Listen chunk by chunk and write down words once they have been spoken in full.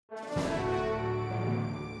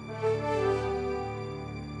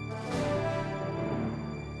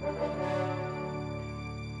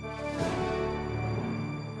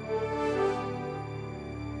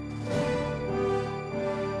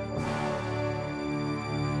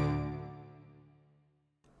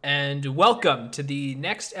And welcome to the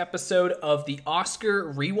next episode of the Oscar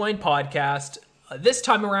Rewind podcast. This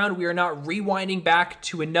time around, we are not rewinding back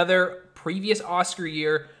to another previous Oscar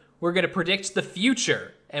year. We're going to predict the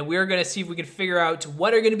future, and we're going to see if we can figure out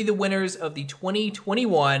what are going to be the winners of the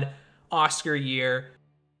 2021 Oscar year.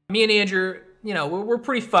 Me and Andrew, we're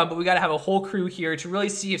pretty fun, but we got to have a whole crew here to really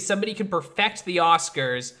see if somebody can perfect the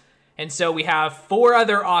Oscars. And so we have 4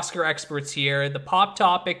 other Oscar experts here, the Pop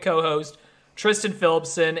Topic co-host, Tristan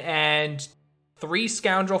Phillipson, and 3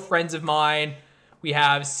 scoundrel friends of mine. We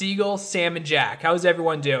have Siegel, Sam, and Jack. How's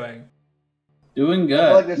everyone doing? Doing good. I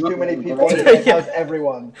feel like there's too many people here. How's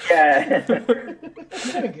everyone? Yeah.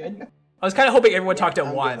 Good. I was kind of hoping everyone talked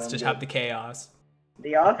at once to have the chaos.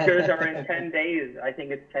 The Oscars are in 10 days. I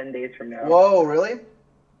think it's 10 days from now. Whoa, really?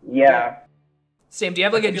 Yeah. Sam, do you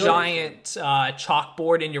have like a giant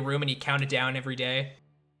chalkboard in your room and you count it down every day?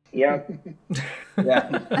 Yeah.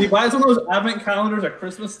 Yeah. He buys one of those advent calendars at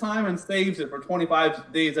Christmas time and saves it for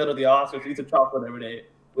 25 days out of the Oscars. He eats a chocolate every day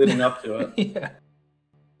leading up to it.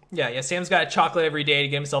 Yeah. Sam's got a chocolate every day to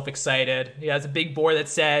get himself excited. He has a big board that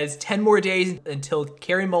says 10 more days until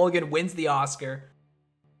Carey Mulligan wins the Oscar.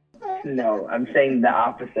 No, I'm saying the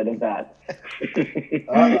opposite of that.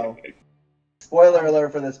 Uh-oh. Spoiler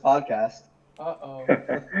alert for this podcast. Uh-oh.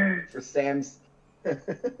 For Sam's.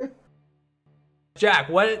 Jack,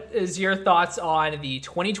 what is your thoughts on the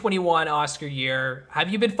 2021 Oscar year? Have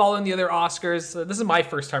you been following the other Oscars? This is my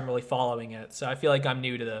first time really following it, so I feel like I'm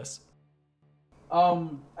new to this.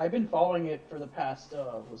 I've been following it for the past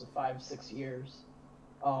 5-6 years.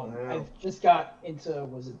 I've just got into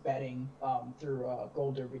betting through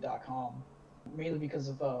GoldDerby.com, mainly because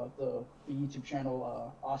of the YouTube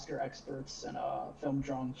channel Oscar Experts and Film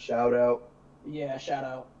Drunk. Shout out. Yeah, shout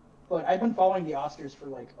out. But I've been following the Oscars for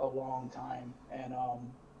like a long time, and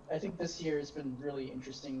I think this year has been really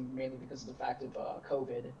interesting, mainly because of the fact of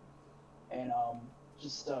COVID, and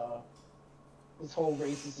this whole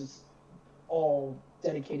race is just all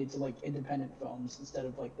dedicated to like independent films instead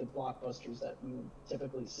of like the blockbusters that we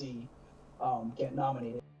typically see get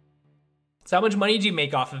nominated. So how much money do you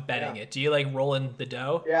make off of betting it? Do you like roll in the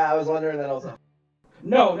dough? Yeah, I was wondering that also.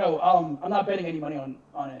 No, I'm not betting any money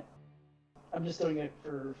on it. I'm just doing it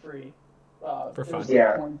for free. For fun.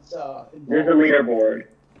 Yeah. Points, There's a leaderboard.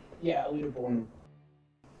 Yeah, a leaderboard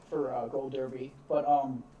for Gold Derby. But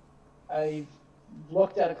I've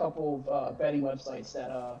looked at a couple of betting websites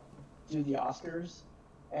that do the Oscars,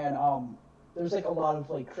 and there's like a lot of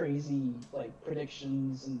like crazy like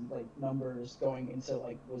predictions and like numbers going into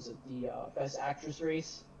like the Best Actress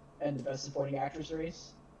race and the Best Supporting Actress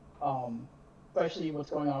race. Especially what's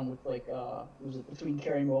going on with like between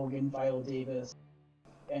Carey Mulligan, Viola Davis,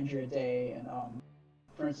 Andrea Day, and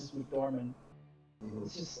Frances McDormand.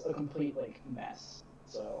 It's just a complete like mess.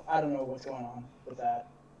 So I don't know what's going on with that.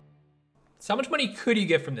 So how much money could you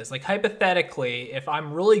get from this? Like hypothetically, if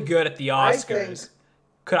I'm really good at the Oscars,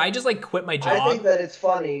 could I just like quit my job? I think that it's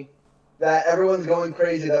funny that everyone's going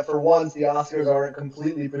crazy that for once the Oscars aren't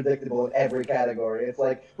completely predictable in every category. It's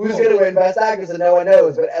like, who's going to win Best Actress and no one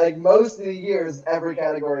knows. But like most of the years, every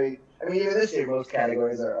category, I mean even this year, most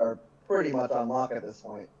categories are pretty much on lock at this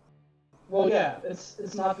point. Well, yeah,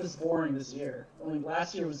 it's not this boring this year. I mean,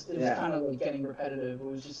 last year was kind of like getting repetitive. It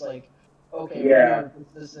was just like, okay, Yeah.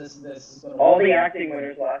 this. All the acting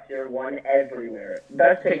winners last year won everywhere.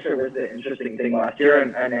 Best Picture was the interesting thing last year,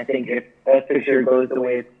 and I think if Best Picture goes the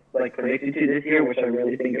way it's like predicted to this year, which I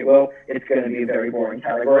really think it will, it's going to be a very boring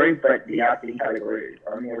category, but the acting categories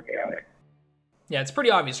are more chaotic. Yeah, it's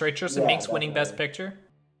pretty obvious, right? Tristan Meeks winning definitely. Best Picture?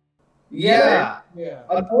 Yeah. Yeah.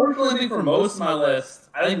 Unfortunately, I think for most of my list,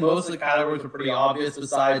 I think most of the categories are pretty obvious,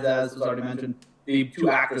 besides, as was already mentioned, the 2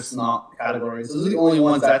 actress categories. Those are the only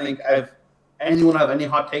ones that I think anyone have any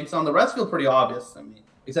hot takes on. The rest feel pretty obvious to me,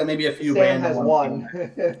 except maybe a few Sam random has ones.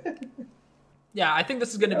 won. Yeah, I think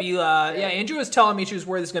this is going to be, Andrew was telling me she was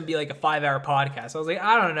worried this is going to be like a 5-hour podcast. I was like,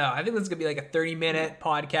 I don't know. I think this is going to be like a 30-minute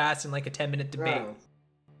podcast and like a 10-minute debate.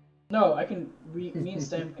 No, me and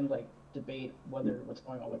Sam can like debate what's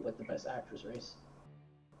going on with like the Best Actress race.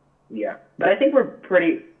 Yeah, but I think we're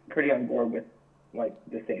pretty on board with like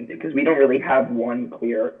the same thing because we don't really have one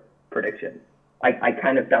clear prediction. I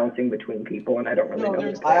kind of bouncing between people, and I don't really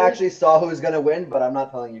know. I actually saw who's going to win, but I'm not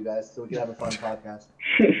telling you guys, so we can have a fun podcast.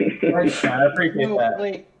 I appreciate that.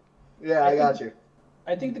 Like, Yeah, I got you.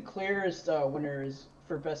 I think the clearest winner is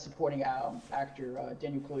for Best Supporting Actor,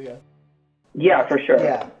 Daniel Kaluuya. Yeah, for sure.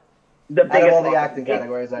 Yeah. The Out of biggest all the one. acting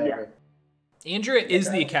categories, I agree. Andrea is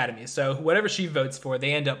the Academy, so whatever she votes for,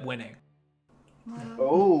 they end up winning.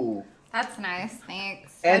 Oh. That's nice,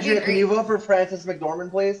 thanks. Andrea, That'd be can you great. vote for Frances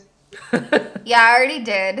McDormand, please? Yeah, I already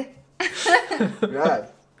did. Good.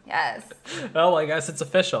 Yes. Oh, I guess it's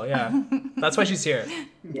official. Yeah, that's why she's here.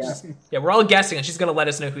 Yeah. Yeah, we're all guessing, and she's gonna let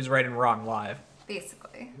us know who's right and wrong live.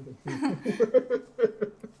 Basically.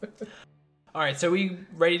 All right, so we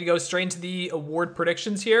ready to go straight into the award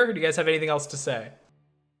predictions here? Or do you guys have anything else to say?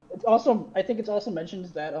 It's also, I think it's also mentioned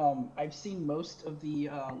that I've seen most of the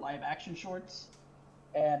live action shorts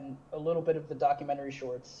and a little bit of the documentary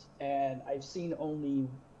shorts, and I've seen only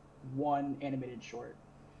one animated short,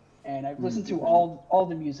 and I've listened to all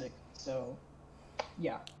the music. So,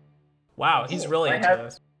 yeah. Wow, he's really I into have-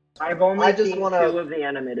 this. I've only I just seen wanna- 2 of the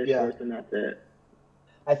animated Yeah. shorts, and that's it.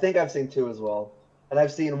 I think I've seen 2 as well, and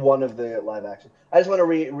I've seen one of the live action. I just want to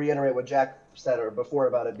reiterate what Jack said before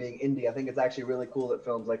about it being indie. I think it's actually really cool that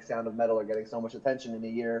films like Sound of Metal are getting so much attention in a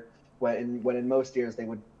year when in most years they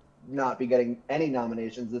would not be getting any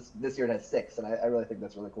nominations. This year it has 6, and I really think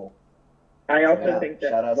that's really cool. I also Yeah, think that,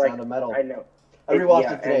 shout out like, Sound of Metal. I know. I rewatched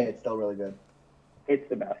Yeah, it today. and It's still really good. it's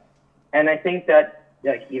the best. And I think that,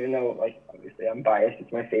 like, even though, like, obviously I'm biased,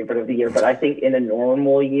 it's my favorite of the year, but I think in a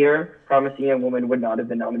normal year, Promising Young Woman would not have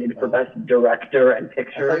been nominated for Best Director and I thought you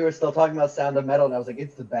Picture. were still talking about Sound of Metal, and I was like,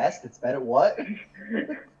 it's the best. It's better. What?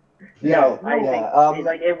 No, I yeah, think,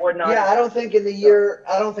 like, it would not. Yeah, I don't think in the year.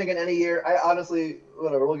 I don't think in any year. I honestly,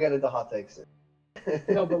 whatever. We'll get into hot takes soon.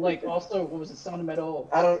 No, but like also, what was it? Sound of Metal.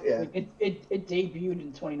 I don't. Yeah. Like, it debuted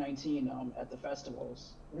in 2019 at the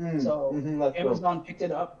festivals. Mm, So that's cool. Amazon picked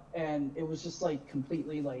it up, and it was just like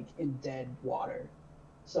completely like in dead water.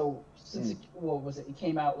 So since what was it? It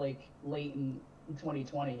came out like late in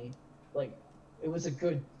 2020. Like it was a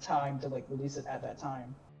good time to like release it at that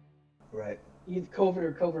time. Right. Either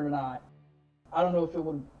COVID or not. I don't know if it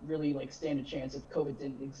would really like stand a chance if COVID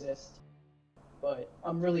didn't exist. But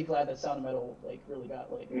I'm really glad that Sound of Metal like really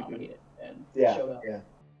got like nominated and Yeah. showed up. Yeah.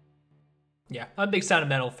 Yeah, I'm a big Sound of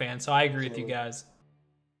Metal fan, so I agree with you guys.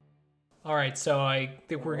 All right, so I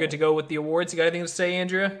think we're good to go with the awards. You got anything to say,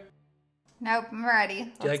 Andrea? Nope, I'm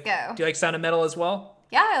ready. Let's go. Do you like Sound of Metal as well?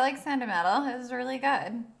 Yeah, I like Sound of Metal. It was really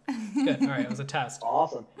good. Good. All right, it was a test.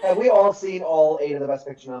 Awesome. Have we all seen all 8 of the Best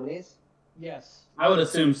Picture nominees? Yes. I would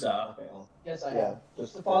assume so. Okay. Well, Yes, I Yeah, have.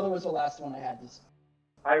 just- The Father was the last one I had to see.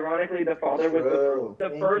 Ironically, The Father was True. the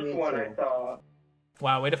Me first too. one I saw.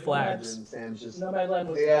 Wow, way to flags. and Sam's just. Nomadland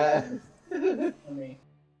was Yeah. for me.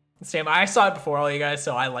 Sam, I saw it before all you guys,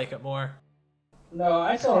 so I like it more. No,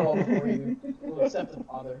 I saw it all before you, well, except The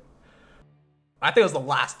Father. I think I was the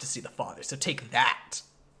last to see The Father, so take that.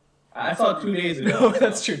 I saw it 2 days ago. No,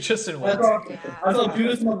 that's true. Tristan I went. saw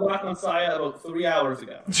Judas and the Black Messiah about 3 hours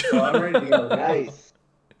ago. So I'm ready to go. Nice.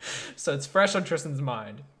 So it's fresh on Tristan's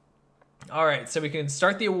mind. All right, so we can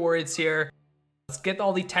start the awards here. Let's get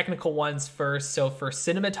all the technical ones first. So for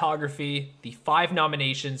cinematography, the 5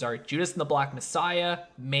 nominations are Judas and the Black Messiah,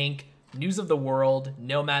 Mank, News of the World,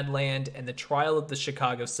 Nomadland, and The Trial of the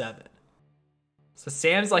Chicago 7. So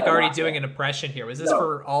Sam's like already doing an impression here. Was this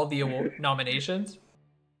for all the nominations?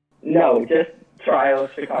 No, just Trial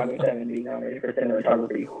of Chicago 7 being nominated for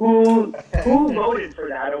cinematography. Who voted for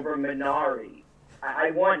that over Minari?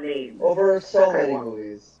 I want names. Over so many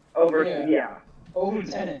movies. Over, Yeah. yeah. Over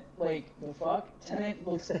Tenet. Like, the fuck? Tenet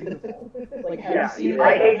looks beautiful. Like, have Yeah, you seen it?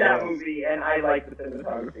 I hate that movie, and I like the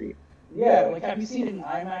cinematography. Yeah, like, have you seen it in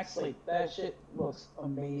IMAX? Like, that shit looks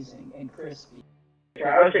amazing and crispy.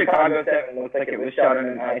 Trial of Chicago 7 looks like it was shot on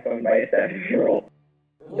an iPhone by a 7-year-old.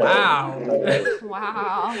 Wow.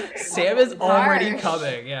 Wow. Sam is already Harsh.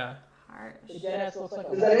 coming, yeah. Harsh. The deadass looks like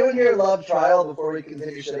a Does anyone here love Trial before we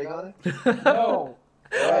continue shitting on it? No.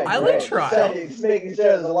 Right, I like great. Trial. Just making sure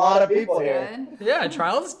there's a lot of people here. Good. Yeah,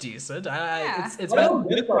 Trial's decent. Yeah. It's I been, don't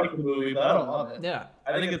dislike the movie, but I don't love it. yeah.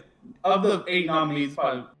 I think it's, of the 8 nominees,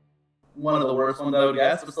 probably one of the worst ones I would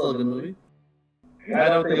guess, but still a good movie. I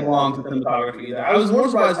don't think it belongs to cinematography either. I was more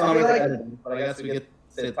surprised I on feel it for like- editing, but I guess we get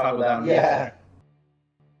to talk about that. Yeah.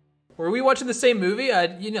 Were we watching the same movie?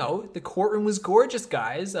 The courtroom was gorgeous,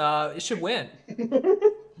 guys. It should win.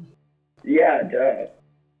 Yeah, duh.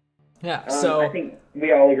 Yeah, I so, think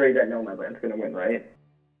we all agree that Nomadland's going to win, right?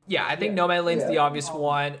 yeah, I think Nomadland's the Yeah. obvious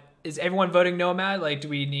one. Is everyone voting Nomad? Like, do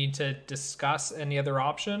we need to discuss any other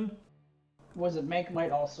option? Was it Mank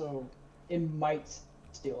might also, it might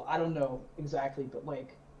steal. I don't know exactly, but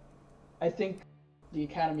like, I think the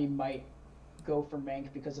Academy might go for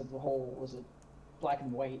Mank because of the whole, was it black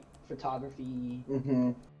and white photography?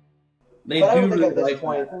 Mm-hmm. They But I do don't think really at this like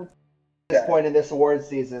point, that. in this award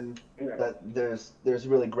season, Yeah. that there's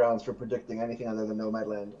really grounds for predicting anything other than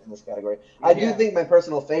Nomadland in this category. I do Yeah. think my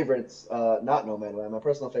personal favorites, not Nomadland, my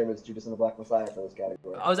personal favorite's Judas and the Black Messiah for this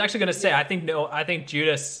category. I was actually gonna say I think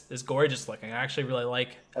Judas is gorgeous looking. I actually really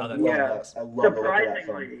like how that love film Yeah. looks. I love the look of that film.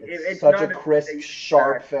 Surprisingly, It's it's such not a a crisp, big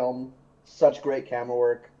sharp fact. film. Such great camera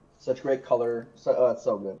work. Such great color. So it's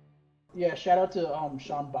so good. Yeah, shout out to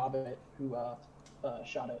Sean Bobbitt who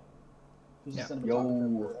shot it. Who's the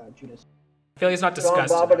cinematographer for Judas. I feel like he's not Sean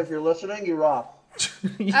discussed Bobbitt, enough. if you're listening, you rock.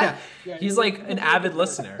 Yeah, Yeah, he's like an avid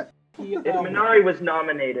listener. If Minari was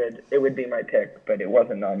nominated, it would be my pick, but it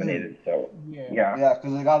wasn't nominated, so Yeah. yeah.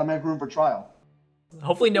 because they got to make room for Trial.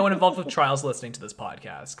 Hopefully, no one involved with Trials listening to this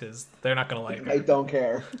podcast because they're not gonna like I it. don't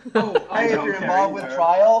care. Oh, Hey, if don't you're care involved with either.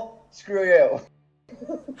 Trial, screw you.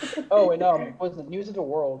 oh, and was the News of the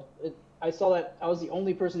World? I saw that. I was the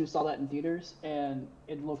only person who saw that in theaters, and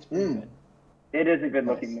it looked pretty good. It is a good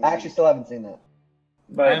looking movie. I actually still haven't seen that.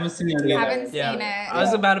 but I haven't seen it either. Haven't seen Yeah, it. I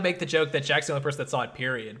was about to make the joke that Jack's the only person that saw it.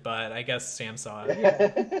 Period, but I guess Sam saw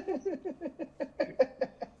it.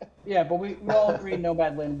 Yeah, but we all agree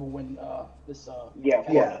Nomadland will win this. Yeah.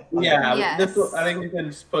 Yeah. Yeah, Yes. I think we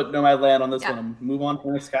can just put Nomadland on this Yeah. one and move on to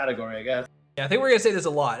the next category, I guess. Yeah, I think we're gonna say this a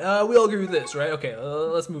lot. We all agree with this, right? Okay,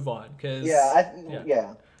 let's move on. Cause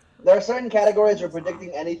Yeah. There are certain categories where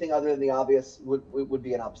predicting anything other than the obvious would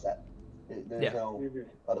be an upset. There's Yeah. no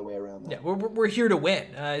other way around yeah, that. we're here to win.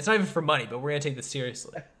 It's not even for money, but we're gonna take this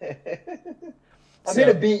seriously. I'm here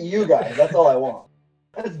to beat you guys. That's all I want.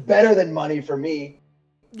 That's better than money for me.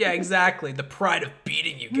 Yeah, exactly. The pride of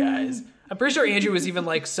beating you guys. I'm pretty sure Andrew was even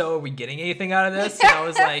like, so are we getting anything out of this? And I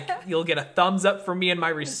was like, you'll get a thumbs up for me and my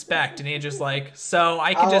respect. And Andrew's like, so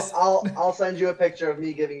I can just... I'll send you a picture of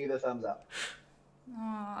me giving you the thumbs up.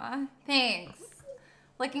 Aw, thanks.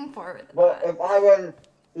 Looking forward to But that. if I win,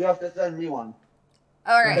 you have to send me one.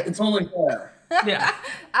 All right. It's only fair. Yeah.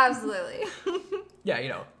 Absolutely.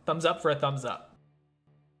 Yeah, thumbs up for a thumbs up.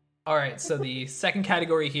 All right, so the second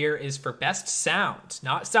category here is for best sound.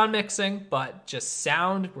 Not sound mixing, but just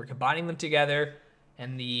sound. We're combining them together.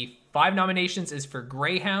 And the 5 nominations is for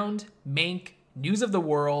Greyhound, Mank, News of the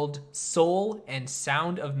World, Soul, and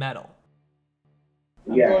Sound of Metal.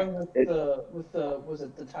 I'm Yeah, going with the was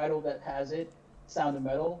it the title that has it, Sound of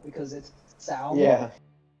Metal, because it's sound. Yeah.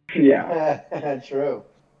 Yeah. True.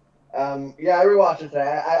 Yeah, I rewatched it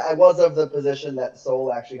today. I was of the position that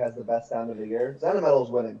Soul actually has the best sound of the year. Sound of Metal is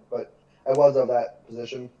winning, but I was of that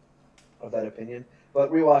position, of that opinion.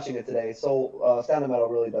 But rewatching it today, Soul, Sound of Metal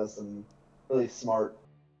really does some really smart,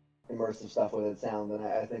 immersive stuff with its sound, and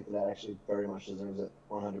I think that actually very much deserves it,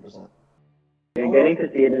 100%. And getting to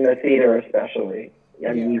see it in the theater, especially.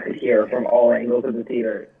 I mean, you could hear from all angles of the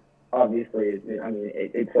theater. Obviously, I mean,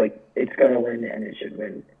 it's like it's gonna win, and it should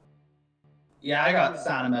win. Yeah, I got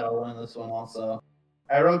Sound of Metal in this one also.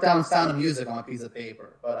 I wrote down Sound of Music on a piece of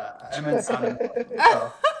paper, but I meant Sound of Metal.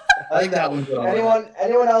 So I think that one's good.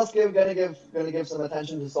 Anyone else gonna give some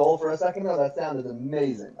attention to Soul for a second? No, that sound is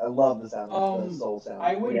amazing. I love the sound of the Soul sound.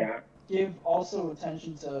 I would Yeah. give also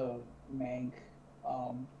attention to Mank.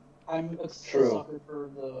 I'm a True. sucker for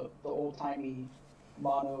the old timey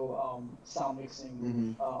mono sound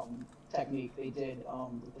mixing technique they did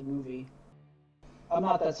with the movie. I'm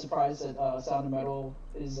not that surprised that Sound of Metal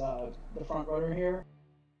is the front runner here.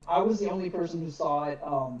 I was the only person who saw it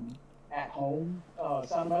at home.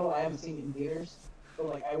 Sound of Metal, I haven't seen it in theaters, but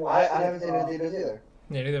like I watched I haven't seen it in theaters either.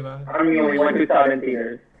 Yeah, neither have I. I'm the only one who saw it in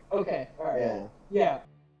theaters. Okay, all right. Yeah. Yeah,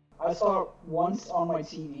 I saw it once on my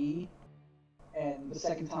TV, and the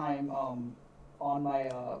second time on my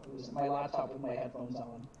my laptop with my headphones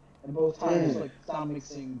on, and both times like sound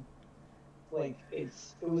mixing, like it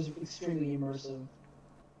was extremely immersive.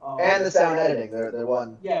 And the sound editing, they're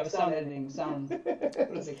one. Yeah, the sound editing, sound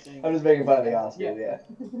mixing. I'm just making fun of the Oscars,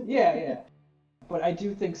 yeah. Yeah. But I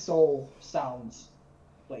do think Soul sounds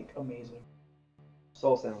like amazing.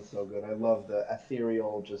 Soul sounds so good. I love the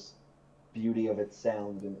ethereal just beauty of its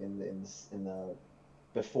sound in the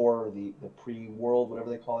before the pre-world, whatever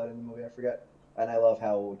they call it in the movie, I forget. And I love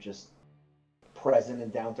how just present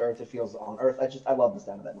and down to earth it feels on Earth. I love the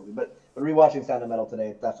sound of that movie. But rewatching Sound of Metal today,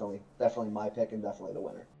 it's definitely my pick and definitely the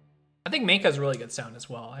winner. I think Mank has really good sound as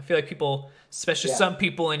well. I feel like people, especially Yeah. some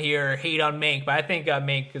people in here, hate on Mank, but I think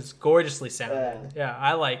Mank is gorgeously sounded. Yeah,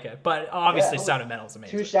 I like it. But obviously, Yeah. Sound of Metal is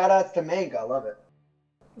amazing. 2 shout outs to Mank, I love it.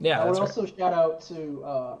 Yeah, I would that's right. also shout out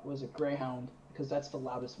to was it Greyhound, because that's the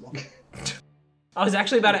loudest one. I was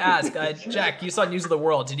actually about to ask, Jack, you saw News of the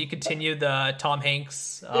World. Did you continue the Tom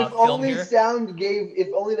Hanks If film only here? if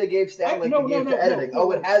only they gave sound like No, they gave no, to no, editing. no.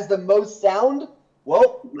 Oh, it has the most sound?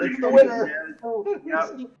 Well, it's the winner.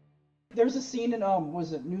 There's a scene in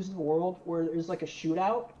was it News of the World where there's like a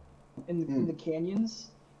shootout in the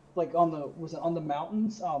canyons, like on the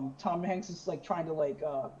mountains. Tom Hanks is like trying to like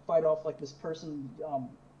fight off like this person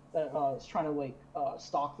that is trying to like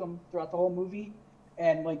stalk them throughout the whole movie,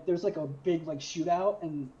 and like there's like a big like shootout,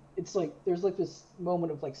 and it's like there's like this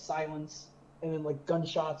moment of like silence and then like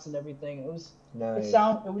gunshots and everything. It was Nice.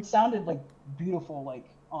 it sounded like beautiful like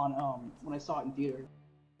on when I saw it in theater.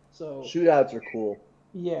 So Shootouts are cool.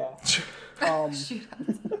 yeah. Shoot.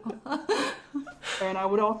 And I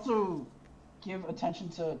would also give attention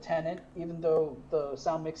to Tenet, even though the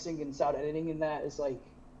sound mixing and sound editing in that is like,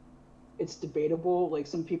 it's debatable. Like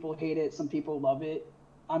some people hate it, some people love it.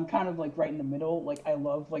 I'm kind of like right in the middle. Like I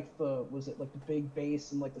love like the big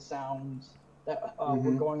bass and like the sounds that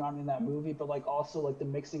were going on in that movie, but like also like the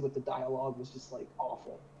mixing with the dialogue was just like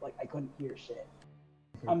awful. Like I couldn't hear shit.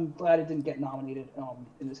 I'm glad it didn't get nominated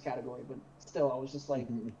in this category, but still I was just like,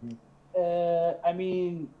 I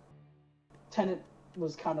mean, Tenet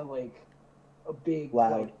was kind of like a big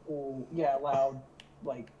Loud. like loud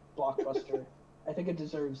like blockbuster. I think it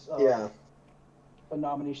deserves a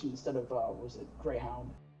nomination instead of was it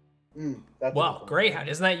Greyhound? That's Wow, awesome. Greyhound.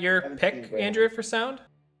 Isn't that your Haven't pick, seen Greyhound. Andrea, for sound?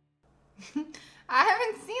 I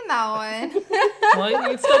haven't seen that one. Well, you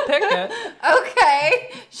can still pick it.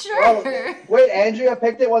 Okay, sure. Well, wait, Andrea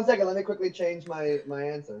picked it. 1 second. Let me quickly change my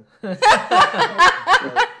answer.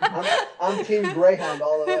 I'm Team Greyhound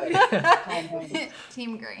all the way.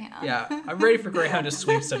 Team Greyhound. Yeah, I'm ready for Greyhound to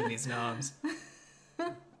sweep some of these noms.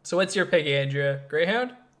 So what's your pick, Andrea?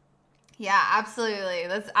 Greyhound? Yeah, absolutely.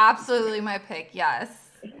 That's absolutely my pick. Yes.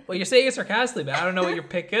 Well, you're saying it sarcastically, but I don't know what your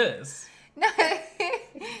pick is. No,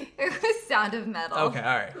 it was Sound of Metal. Okay, all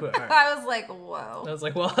right. I was like, whoa. I was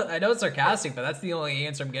like, well, I know it's sarcastic, but that's the only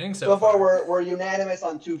answer I'm getting So far, far. we're unanimous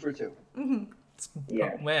on 2 for 2.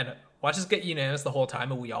 Yeah. Oh, man, watch us get unanimous the whole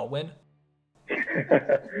time and we all win.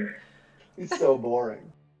 It's so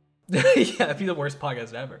boring. Yeah, it'd be the worst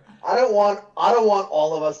podcast ever. I don't want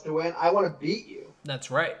all of us to win. I want to beat you. That's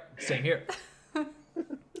right. Same here.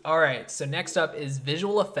 All right, so next up is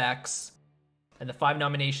visual effects. And the 5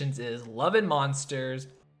 nominations is Love and Monsters,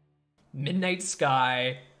 Midnight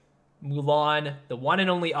Sky, Mulan, The One and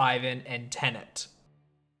Only Ivan, and Tenet.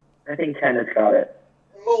 I think Tenet's got it.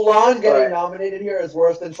 Mulan getting Right. nominated here is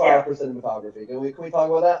worse than trial for cinematography. Can we talk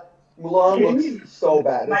about that? Mulan looks so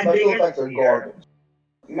bad. The My special biggest effects are fear- garbage.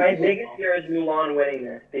 My biggest fear is Mulan winning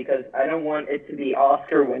this because I don't want it to be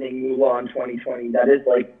Oscar winning Mulan 2020. That is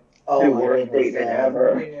like Oh the my worst goodness, statement yeah.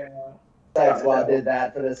 ever. Yeah. Suicide Squad did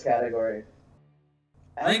that for this category.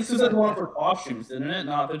 I think Suicide won for costumes, didn't it?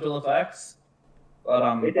 Not visual effects. But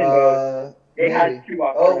It did both. It had maybe. 2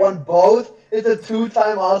 Oscars. Oh, it won both? It's a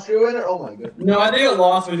 2-time Oscar winner? Oh my goodness. no, I think it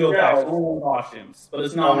lost visual No. effects. Only won costumes, but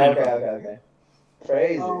it's not. Okay.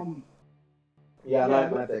 Crazy. Yeah,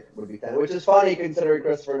 my pick would be Tenet, which is funny considering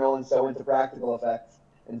Christopher Nolan's so into practical effects.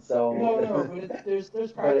 And so... No, but there's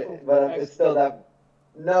practical but effects. it's still that...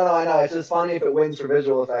 No, I know. It's just funny if it wins for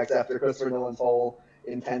visual effects after Christopher Nolan's whole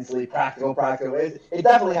intensely practical. It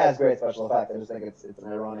definitely has great special effects. I just think it's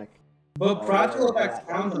an ironic. But practical Oh, effects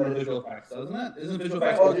yeah. counts under visual effects, doesn't it? Isn't visual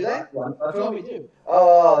effects? Oh, do they? No, we do.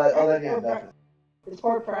 Then yeah, definitely. It's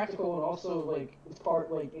part practical and also like it's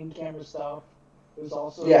part like in camera stuff. There's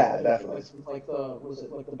also Yeah, like, definitely. like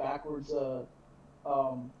the backwards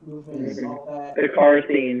movements and all that. The car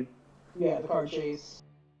scene. Yeah, the car chase.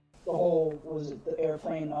 The whole the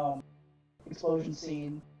airplane explosion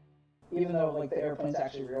scene. Even though like the airplane's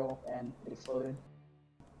actually real and it exploded.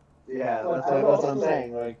 Yeah, But that's I would what I'm also-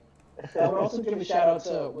 saying. Like, I would also give a shout out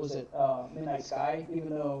to Midnight Sky, even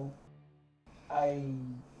though I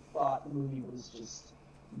thought the movie was just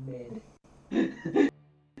mid.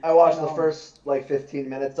 I watched the first like 15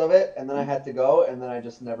 minutes of it, and then I had to go, and then I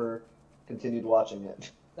just never continued watching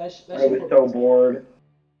it. That I was so bored.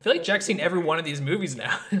 I feel like Jack's seen every one of these movies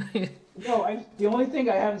now. No, the only thing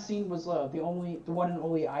I haven't seen was the one and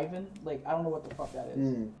only Ivan. Like I don't know what the fuck that is.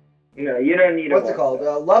 No, you don't need What's to it called?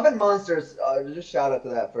 Love and Monsters. Just shout out to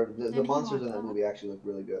that for the Didn't monsters you in that watch movie actually look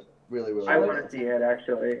really good. Really, really I good. want to see it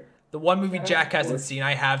actually. The one movie Jack hasn't seen,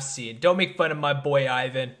 I have seen. Don't make fun of my boy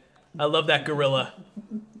Ivan. I love that gorilla.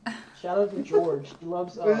 Shout out to George. He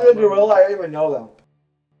loves. Is it a gorilla? I don't even know them.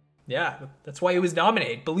 Yeah, that's why he was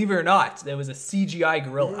nominated. Believe it or not, there was a CGI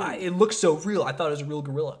gorilla. It looks so real. I thought it was a real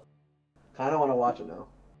gorilla. Kind of want to watch it now.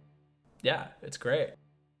 Yeah, it's great.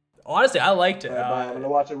 Honestly, I liked it. Alright, bye. I'm gonna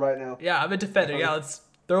watch it right now. Yeah, I'm a defender. Yeah, let's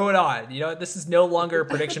throw it on. You know, this is no longer a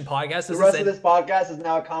prediction podcast. The This rest is of this podcast is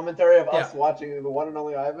now a commentary of us Yeah. watching the one and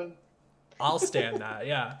only Ivan. I'll stand that.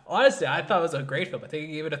 Yeah, honestly, I thought it was a great film. I think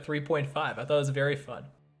I gave it a 3.5. I thought it was very fun.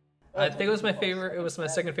 I think it was my favorite. It was my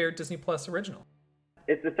second favorite Disney Plus original.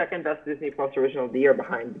 It's the second best Disney Plus original of the year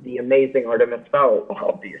behind the amazing Artemis Fowl,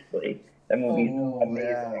 obviously. That movie's amazing.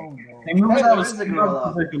 yeah. Oh no. A movie that was That is a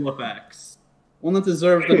gorilla. visual effects. One that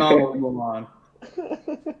deserves the novel Mulan.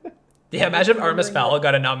 Yeah, imagine if Artemis Fowl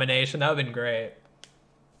got a nomination. That would have been great.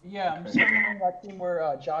 Yeah, I'm just remembering that scene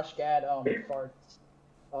where Josh Gad farts.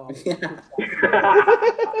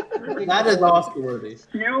 That is Oscar worthy.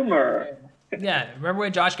 Humor. Yeah, remember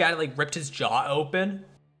when Josh Gad like ripped his jaw open?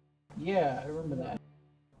 Yeah, I remember that.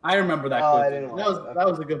 I remember that. Oh, clip. I didn't watch that. That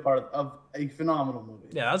was a good part of a phenomenal movie.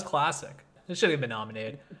 Yeah, that was classic. It should have been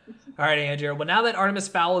nominated. All right, Andrew. Well, now that Artemis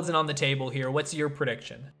Fowl isn't on the table here, what's your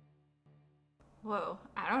prediction? Whoa,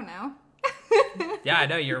 I don't know. Yeah, I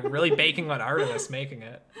know you're really banking on Artemis making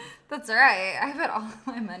it. That's right. I put all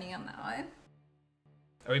my money on that one.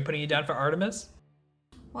 Are we putting you down for Artemis?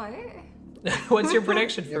 What? What's your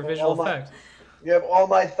prediction for Yeah, visual well, effects? You have all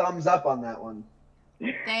my thumbs up on that one.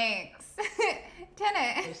 Thanks.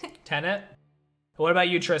 Tenet. Tenet? What about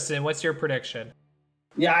you, Tristan? What's your prediction?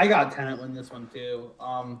 Yeah, I got Tenet win this one too.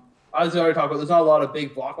 As we already talked about, there's not a lot of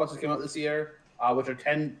big blockbusters came out this year, which are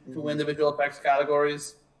tend to win the visual effects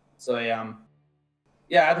categories. So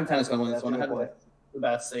I think Tenet's gonna win this one. It had the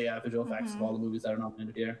best visual effects of all the movies that are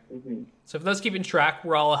nominated here. So for those keeping track,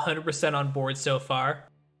 we're all 100% on board so far.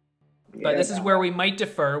 But this is where we might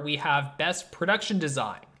defer. We have Best Production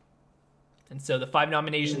Design. And so the 5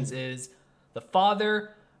 nominations is The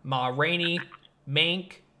Father, Ma Rainey,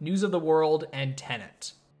 Mank, News of the World, and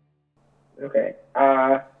Tenet. Okay.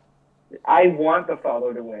 I want The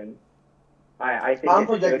Father to win. I think I'm it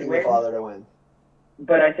should predicting win, The Father to win.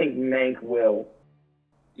 but I think Mank will.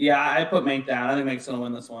 Yeah, I put Mank down. I think Mank's gonna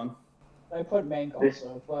win this one. I put Mank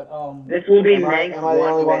also, but This will be Am I Mank's the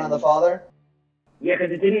only one win. on The Father? Yeah,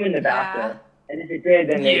 because it didn't win the Yeah. BAFTA. And if it did,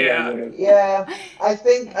 then maybe I would have. Yeah, I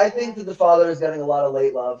think that The Father is getting a lot of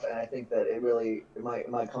late love, and I think that it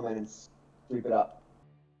might come in and sweep it up.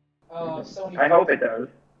 Sony. I hope it does.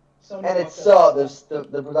 Sony And it's fucked up. so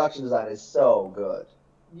the production design is so good.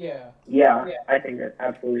 Yeah. Yeah, Yeah. I think it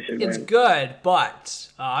absolutely should It's win. good, but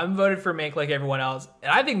I'm voted for Mank like everyone else.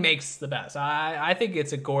 And I think Mank's the best. I think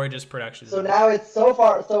it's a gorgeous production. So now it's so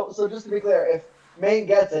far. So just to be clear, if Maine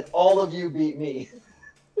gets it, all of you beat me.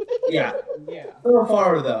 Yeah, Yeah. so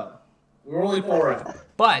far though, we're only 4 out.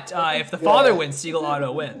 But if The Father wins, Siegel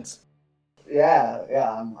Auto wins. Yeah,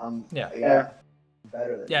 I'm Yeah.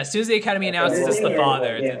 better than Yeah, as soon as the Academy announces it's The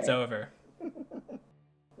Father, Yeah. it's over.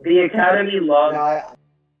 The Academy loves. No,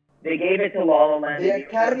 They gave it to La La Land. the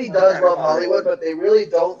Academy does love Hollywood, but they really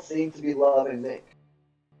don't seem to be loving Nick.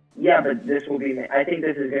 Yeah, but this will be. I think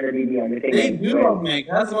this is going to be the only thing. They that do wins. love Mank.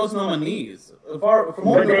 It has the most nominees. For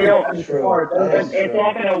more But they don't- That's true. far, That is It's true.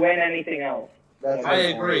 not going to win anything else. That's I a good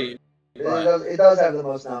point. agree. It does have the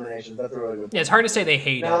most nominations. That's a really good point. Yeah, it's hard to say they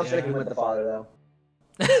hate Now I'm it. sticking with The Father, though.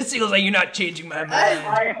 Siegel's like, you're not changing my mind.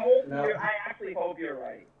 I hope. No. I actually hope you're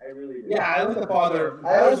right. I really do. Yeah, I like The Father.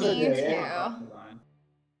 I also Me do, too. yeah.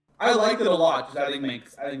 I liked it a lot because I think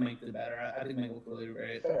Mank did better. I think Mank looked really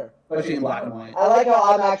great, Fair. especially in black and white. I like how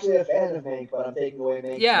I'm actually a fan of Mank, but I'm taking away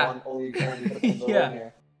Mank's Yeah. one only currently for the Yeah.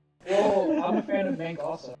 here. Well, I'm a fan of Mank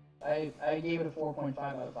also. I gave it a 4.5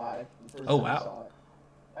 out of 5. the first Oh, time I wow. saw it.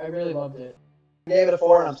 I really loved it. I gave it a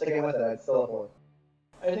 4, and I'm sticking with it. It's still a 4.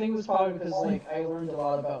 I think it was probably because like I learned a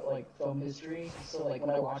lot about like film history. So like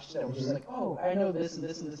when I watched it, I was just like, oh, I know this and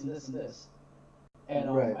this and this and this and this.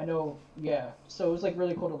 And Right. I know, yeah. So it was like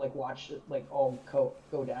really cool to like watch it like all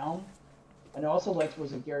go down. And I also liked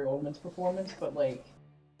was like Gary Oldman's performance, but like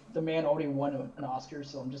the man already won an Oscar,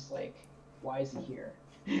 so I'm just like, why is he here?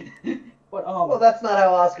 But Well, that's not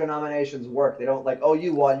how Oscar nominations work. They don't like, oh,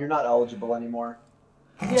 you won, you're not eligible anymore.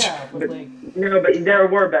 yeah, but like No, but there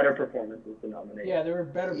were better performances to nominate. yeah, there were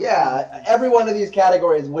better. Yeah, every one of these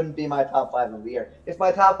categories wouldn't be my top 5 of the year. If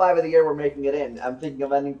my top 5 of the year were making it in, I'm thinking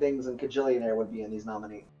of Ending Things and Kajillionaire would be in these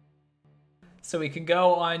nominees. So we can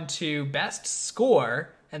go on to Best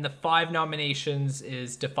Score, and the 5 nominations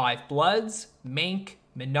is Da 5 Bloods, Mank,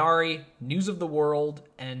 Minari, News of the World,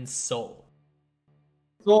 and Soul.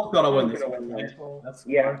 Soul's gotta win this Soul's one. gonna win So, That's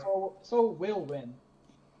Yeah. so will win.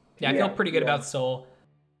 Yeah, I feel Yeah, pretty good yeah. about Soul.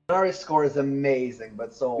 Minari's score is amazing,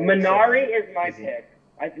 but so Minari is my easy. pick.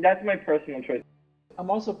 That's my personal choice. I'm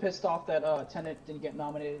also pissed off that Tenet didn't get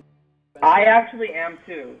nominated. I actually am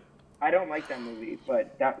too. I don't like that movie,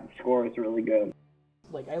 but that score is really good.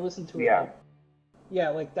 Like I listened to it. Yeah. Like, yeah,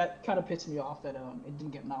 like that kind of pissed me off that it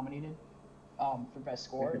didn't get nominated for best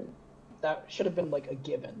score. Mhm. That should have been like a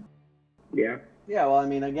given. Yeah. Yeah, well, I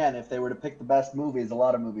mean, again, if they were to pick the best movies, a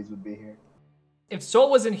lot of movies would be here. If Soul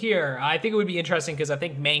wasn't here, I think it would be interesting because I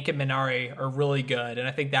think Mank and Minari are really good, and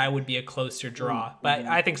I think that would be a closer draw. But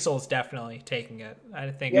I think Soul's definitely taking it. I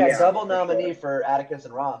think Yeah, it's, double for nominee sure. for Atticus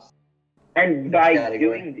and Ross. And by category.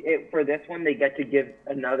 doing it for this one, they get to give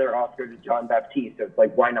another Oscar to John Baptiste. So it's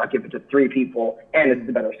like, why not give it to 3 people? And it's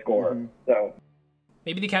the better score. Mhm. So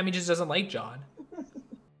maybe the Academy just doesn't like John.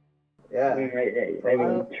 Yeah. I mean, I don't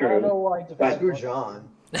know true. why. Defy Screw Blood- John.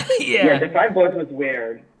 Yeah, Defy Bloods was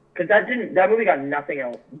weird. Because that movie got nothing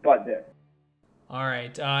else but this. All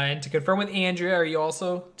right. And to confirm with Andrea, are you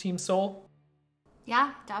also Team Soul?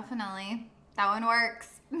 Yeah, definitely. That one works.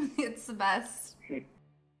 It's the best.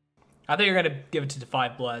 I thought you were going to give it to Defy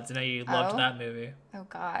Bloods. I know you loved Oh. that movie. Oh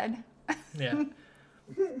God. Yeah.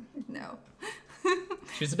 No.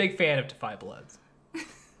 She was a big fan of Defy Bloods.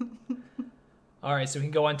 All right, so we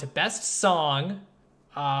can go on to Best Song.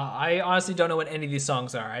 I honestly don't know what any of these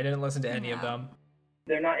songs are. I didn't listen to any of them.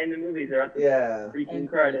 They're not in the movies. They're at the Yeah. freaking And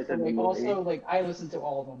credits so, of the like, movie. also, like, I listened to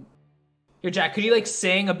all of them. Here, Jack, could you like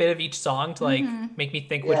sing a bit of each song to like Mhm. make me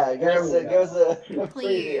think which? Yeah, give us a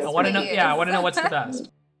Please. I want to know. Please. Yeah, I want to know what's the best.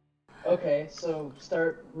 Okay, so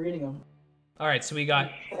start reading them. All right, so we got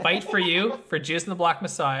 "Fight for You" for Judas and the Black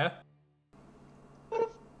Messiah.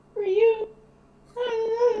 For you.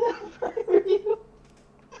 For you.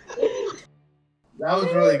 That was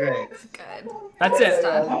really great. It's good. That's it.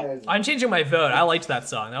 Yeah, I'm changing my vote. I liked that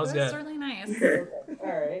song. That was That's good. really nice.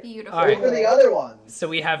 Alright. Beautiful. All right. Wait for the other ones. So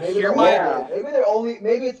we have Maybe "Hear they're My."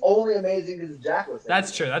 maybe it's only amazing because Jack was.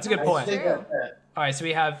 That's true. That's a good point. I think True. that's it. All right, so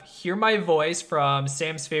we have "Hear My Voice" from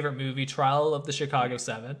Sam's favorite movie, Trial of the Chicago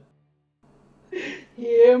 7.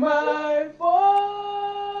 Hear my voice.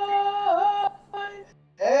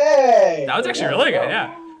 Hey. That was actually really good.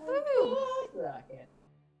 Yeah. Woo. Rocket.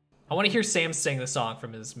 I want to hear Sam sing the song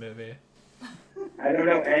from his movie. I don't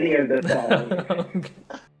know any of the songs.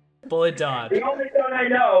 Bullet Dawn. The only song I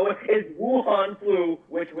know is Wuhan Flu,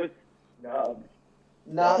 which was snubbed.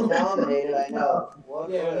 Not nominated, I know. What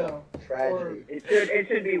Yeah, I a know. tragedy. It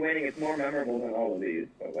should be winning. It's more memorable than all of these,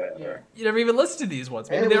 but whatever. Yeah. You never even listened to these ones.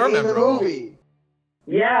 Maybe And they it are was in the memorable. movie.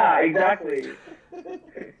 Yeah, exactly.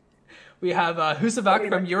 We have Husavak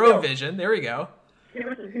from Eurovision. There we go.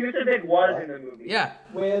 Here's the big was in the movie. Yeah.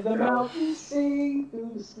 Where the mountains sing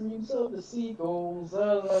through the screams of the seagulls.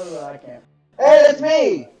 I can't. Hey, that's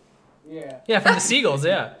me. Yeah. Yeah, from the Seagulls,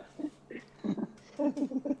 yeah.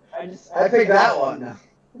 I picked that one.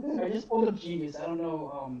 I just pulled up Genius. I don't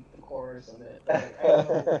know the chorus of it.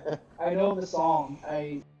 Like, I know the song.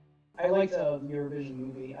 I liked Eurovision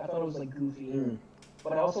movie. I thought it was like goofy, Mm.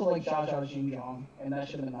 but I also like Jia Jia Jing Jong, and that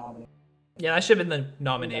should have been nominated. Yeah, that should have been the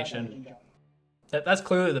nomination. That's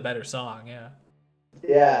clearly the better song, yeah.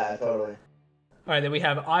 Yeah, totally. All right, then we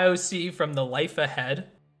have IOC from The Life Ahead.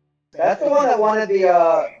 That's the one that wanted the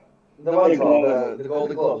what's it called, the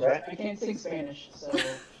Golden Globes, right? I can't sing Spanish, so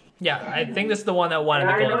Yeah, I think this is the one that won And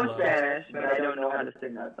the I Golden know Globe. Spanish, but I don't know how to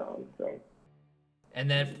sing that song. So And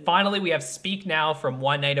then finally we have Speak Now from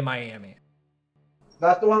One Night in Miami.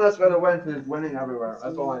 That's the one that's gonna win. Is winning everywhere.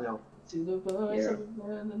 That's all I know. to the voice Yeah. of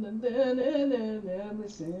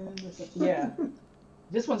listen. Yeah,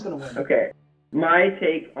 this one's gonna win. okay. My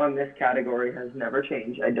take on this category has never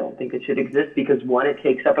changed. I don't think it should exist because one, it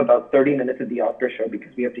takes up about 30 minutes of the Oscar show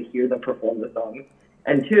because we have to hear them perform the songs.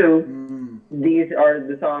 And two, these are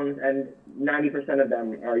the songs, and 90% of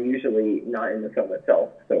them are usually not in the film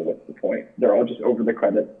itself. So what's the point? They're all just over the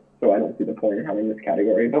credits. So I don't see the point in having this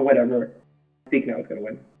category. But whatever. Speak Now is gonna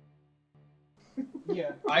win.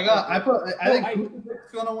 Yeah. I think I-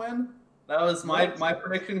 Kubrick's gonna win. That was my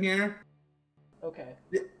prediction here. Okay.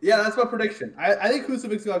 Yeah, that's my prediction. I think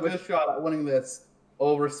Kusevic's got a good shot at winning this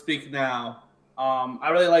over Speak Now. I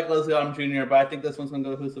really like Leslie Odom Jr., but I think this one's going to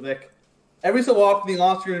go to Kusevic. Every so often, the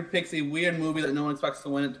Oscar picks a weird movie that no one expects to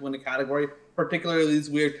win a category, particularly these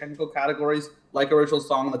weird technical categories, like original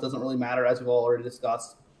song that doesn't really matter, as we've all already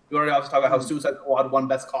discussed. We already also talked about how Suicide Squad won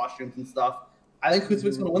Best Costumes and stuff. I think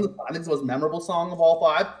Kusevic's going to win this. I think it's the most memorable song of all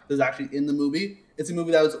five that's actually in the movie. It's a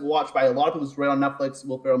movie that was watched by a lot of people. It's right on Netflix,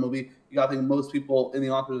 Will Ferrell movie. You got to think most people in the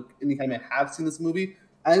Oscar Academy have seen this movie.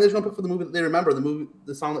 I think there's no pick for the movie that they remember,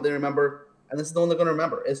 the song that they remember, and this is the one they're going to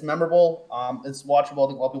remember. It's memorable. It's watchable. I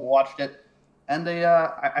think a lot of people watched it, and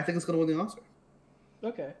I think it's going to win the Oscar.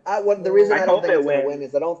 Okay. The reason I I don't hope think it it's going to wins. win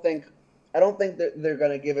is I don't think that they're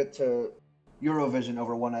going to give it to Eurovision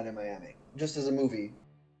over One Night in Miami, just as a movie.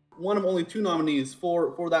 One of only two nominees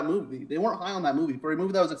for that movie. They weren't high on that movie. For a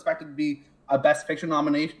movie that was expected to be a Best Picture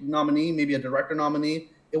nominee, maybe a director nominee,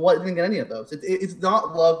 it didn't get any of those. It's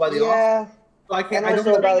not loved by the Oscars. Yeah. So I can't. And I also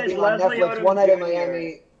don't about it think being on Leslie Netflix. Odom One Night in Jr.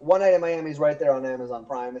 Miami. One Night in Miami is right there on Amazon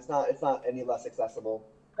Prime. It's not any less accessible.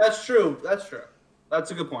 That's true.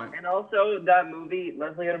 That's a good point. And also, that movie,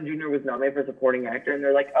 Leslie Odom Jr. was nominated for supporting actor, and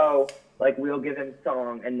they're like, oh, like, we'll give him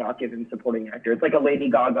song and not give him supporting actor. It's like a Lady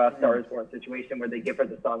Gaga Star is Born situation where they give her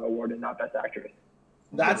the song award and not Best Actress.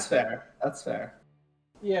 That's fair.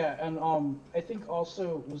 Yeah, and I think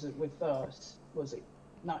also was it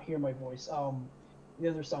not Hear My Voice? The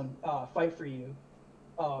other song, Fight for You.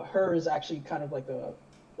 her is actually kind of like a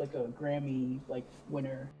Grammy like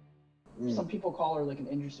winner. Some people call her like an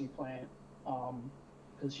industry plant,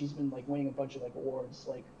 because she's been like winning a bunch of like awards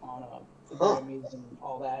like on the Grammys and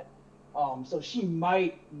all that. So she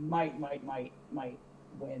might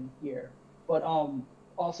win here. But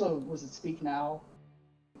also, was it Speak Now?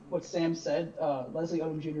 What Sam said, Leslie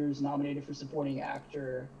Odom Jr. is nominated for supporting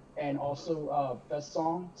actor and also best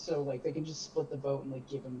song. So like they can just split the vote and like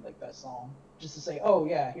give him like best song, just to say, oh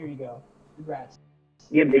yeah, here you go, congrats.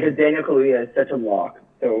 Yeah, because Daniel Kaluuya is such a lock.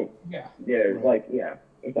 So Yeah.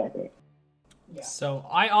 Exactly. Yeah. So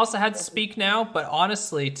I also had Speak Now, but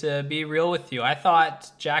honestly, to be real with you, I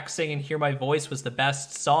thought Jack singing Hear My Voice was the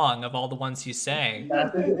best song of all the ones you sang.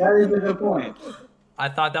 That is a good point. I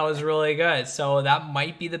thought that was really good. So that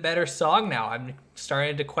might be the better song now. I'm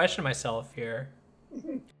starting to question myself here.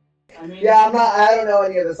 I mean, Yeah, I don't know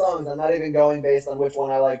any of the songs. I'm not even going based on which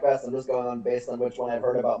one I like best. I'm just going on based on which one I've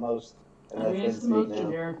heard about most. And I mean, that's it's the been most Speak Now.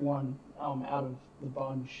 generic one out of the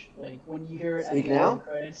bunch. Like when you hear it Speak at the end Now? of the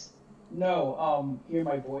credits. No, Hear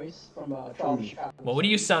My Voice from Trial of Chicago. Well, what do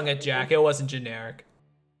you sung it, Jack? It wasn't generic.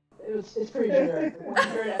 It's pretty generic. When you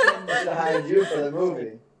hear it at the end I should have hired you for the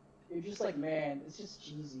movie. you're just like, man, it's just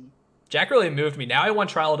cheesy. Jack really moved me. Now I want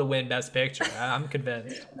Trial to win Best Picture. I'm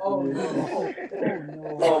convinced. Oh no! Oh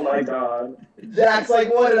no! Oh my god. Jack's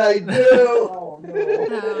like, what did I do? Oh no!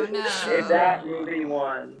 Oh no. If that movie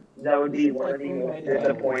won, that would be one of the most Oh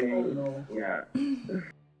disappointing. no! Yeah.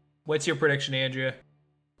 What's your prediction, Andrea?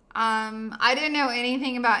 I didn't know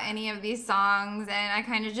anything about any of these songs, and I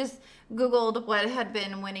kind of just Googled what had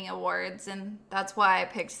been winning awards, and that's why I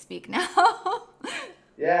picked Speak Now.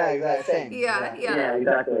 Yeah, exactly. Same. Yeah. Yeah,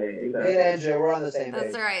 exactly. Me and Andrew, we're on the same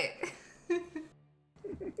page. That's right.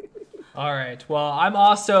 All right. Well, I'm So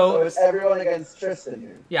also it's everyone against Tristan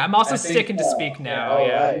here. I'm also I think sticking to so. Speak Now. All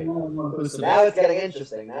Yeah. right. Now it's getting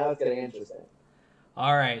interesting.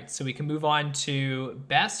 All right. So we can move on to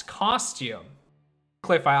Best Costume.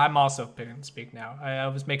 Clarify, I'm also picking Speak Now. I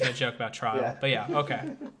was making a joke about Trial, Yeah. but yeah,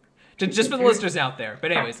 okay. Just for the listeners out there.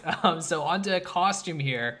 But anyways, so on to costume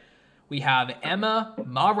here. We have Emma,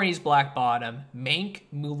 Ma Rainey's Black Bottom, Mank,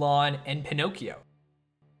 Mulan, and Pinocchio.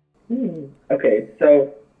 Okay,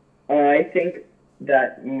 so I think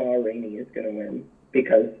that Ma Rainey is gonna win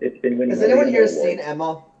because it's been winning. Has anyone here awards. seen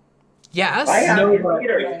Emma? Yes. I have No, in but-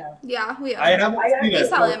 theaters. Yeah, we are. I haven't seen We it.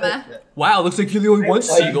 saw Emma. Wow, looks like you're the only one,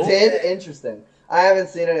 Oh, you Siegel. did? Interesting. I haven't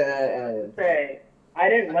seen it. And Say, I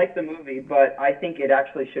didn't like the movie, but I think it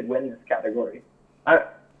actually should win this category.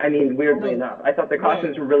 I mean, weirdly enough, I thought the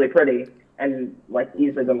costumes were really pretty and like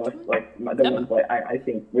easily the most like the ones like I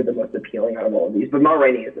think were the most appealing out of all of these. But Ma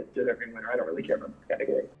Rainey is a deserving winner. I don't really care about this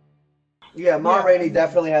category. yeah, Ma Yeah. Rainey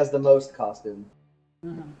definitely has the most costume.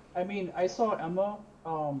 I mean, I saw Emma.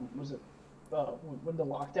 Was it when the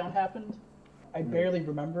lockdown happened? I barely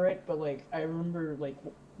remember it, but like I remember like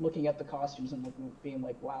looking at the costumes and being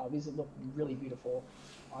like, wow, these look really beautiful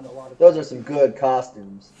on a lot of. Those are some good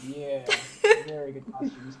costumes. Yeah, very good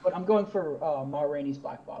costumes. But I'm going for Ma Rainey's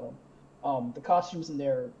Black Bottom. The costumes in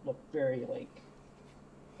there look very like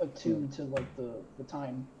attuned to like the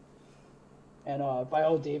time. And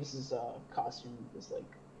Viola Davis's costume is like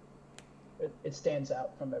it stands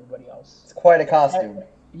out from everybody else. It's quite a costume.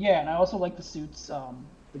 Yeah, and I also like the suits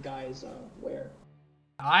the guys wear.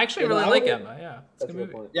 I actually Yeah, really I like would- Emma. Yeah, it's a That's a good good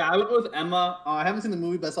movie. point. Yeah, I would go with Emma. I haven't seen the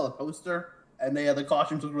movie, but I saw the poster, and the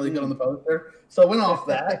costumes look really good on the poster. So I went off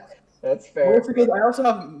that. That's fair. Also, because I also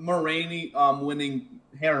have Ma Rainey winning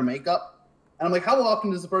hair and makeup, and I'm like, how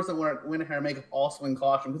often does the person win hair and makeup also win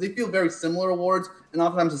costume? Because they feel very similar awards, and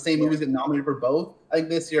oftentimes the same movies get nominated for both. I think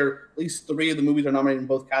this year, at least 3 of the movies are nominated in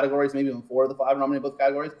both categories, maybe even 4 of the 5 are nominated in both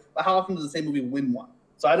categories. But how often does the same movie win one?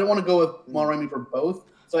 So I didn't want to go with Ma Rainey for both.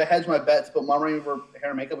 So I hedged my bet to put Ma Rainey for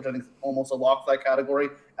hair and makeup, which I think is almost a lock for that category.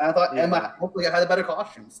 And I thought Yeah. Emma hopefully had better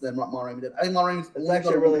costumes than what Ma Rainey did. I think Ma Rainey's That's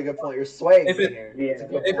actually a really good point. You're swaying If me it- here. Yeah. It's a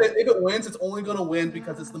good If point. it wins, it's only going to win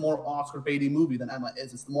because it's the more Oscar baity movie than Emma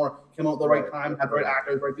is. It's the more came out at the right time, had the right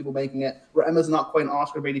actors, right people making it. Where Emma's not quite an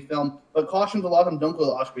Oscar baity film, but costumes a lot of them don't go to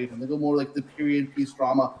the Oscar baity film. They go more like the period piece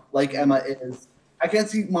drama, like Emma is. I can't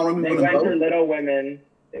see Ma Rainey They winning went for both. Little Women.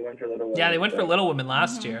 They went for Little Women. Yeah, they went for so- Little Women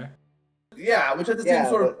last year. Yeah, which has the Yeah, same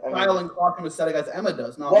sort of but, I mean- style and costume aesthetic as Emma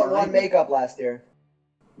does. Not What Ma won Rainey. makeup last year?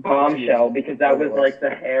 Bombshell, because that was It was. like the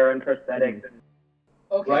hair and prosthetics. And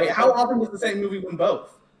Okay. Right? so- How often does the same movie win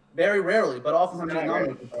both? Very rarely, but oftentimes it's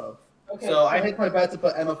nominated for both. Okay, So I hedged my bet to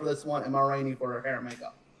put Emma for this one and Ma Rainey for her hair and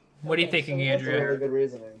makeup. What are you Okay, thinking, so That's a Andrea? really good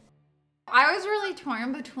reasoning. I was really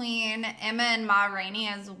torn between Emma and Ma Rainey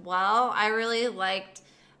as well. I really liked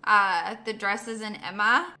the dresses in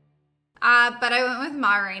Emma, but I went with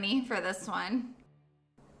Ma Rainey for this one.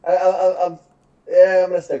 I'm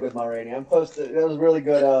gonna stick with Ma Rainey. I'm close to. That was a really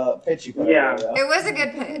good pitch you put. Yeah. Up there, It was a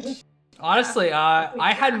good pitch. Honestly,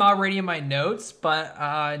 I had Ma Rainey in my notes, but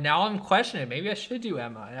now I'm questioning. Maybe I should do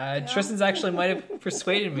Emma. Tristan's actually might have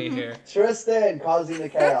persuaded me here. Tristan causing the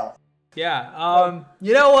chaos. Yeah.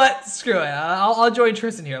 You know what? Screw it. I'll join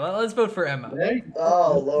Tristan here. Let's vote for Emma. There you go.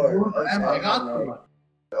 Oh Lord. Emma, I Okay. got one.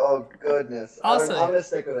 Oh goodness. Also- I'm gonna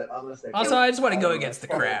stick with it. Also, I just want to go against the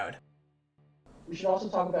crowd. We should also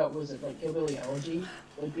talk about, was it like Hillbilly Elegy,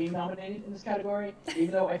 like being nominated in this category?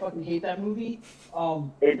 Even though I fucking hate that movie.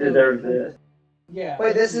 It deserves it. Yeah.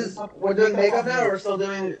 Wait, we're doing makeup now, or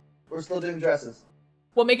we're still doing dresses?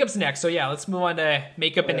 Well, makeup's next, so yeah, let's move on to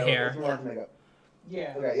makeup and Yeah, hair, let's move on to makeup.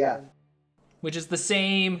 Yeah. Okay, yeah. which is the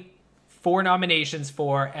same 4 nominations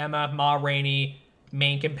for Emma, Ma Rainey,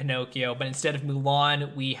 Mank, and Pinocchio, but instead of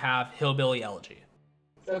Mulan, we have Hillbilly Elegy.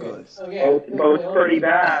 Okay, so yeah. Both pretty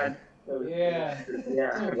bad. Yeah.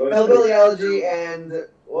 Yeah. Hillbilly Elegy and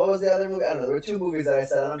what was the other movie? I don't know. There were 2 movies that I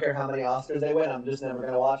said I don't care how many Oscars they win. I'm just never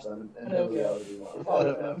gonna watch them. And Hillbilly Elegy won.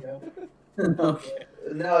 Okay.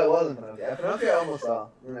 No, it wasn't Pinocchio. Pinocchio I almost saw,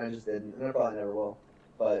 and I just didn't, and I probably never will.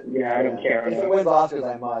 But Yeah, I don't care. If it wins Oscars,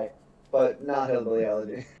 I might, but not Hillbilly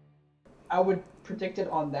Elegy. I would predict it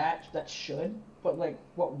on that should, but like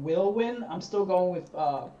what will win, I'm still going with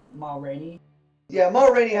Ma Rainey. Yeah, Ma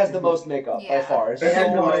Rainey has the most makeup by Yeah. far. They had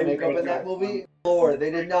So no much way to makeup make in that that movie. Lord,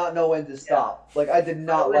 they did not know when to stop. Like I did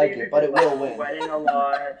not like it, but it will win. Sweating a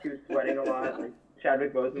lot. She was sweating a lot. Like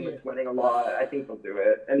Chadwick Boseman was sweating a lot. I think they'll do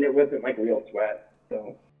it, and it wasn't like real sweat.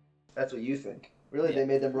 So That's what you think. Really, they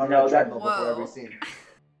made them run No, on a that- treadmill before Whoa. every scene.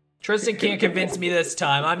 Tristan can't convince me this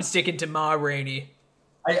time. I'm sticking to Ma Rainey.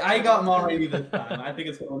 I got Ma Rainey this time. I think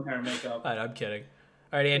it's going hair and makeup. I'm kidding.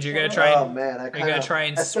 All right, Andrew, you're gonna try Oh and man, are you gonna try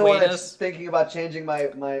and I still sway wanna us? thinking about changing my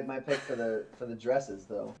pick for the dresses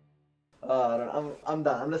though. I don't, I'm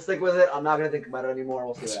done. I'm gonna stick with it. I'm not gonna think about it anymore.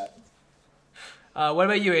 We'll see what happens. What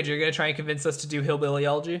about you, Andrew? You're gonna try and convince us to do Hillbilly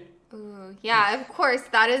Elegy? Ooh, yeah, of course.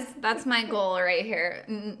 That's my goal right here.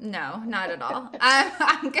 No, not at all.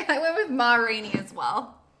 I'm gonna go with Ma Rainey as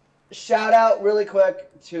well. Shout out really quick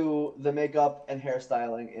to the makeup and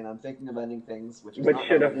hairstyling, and I'm thinking of ending things, which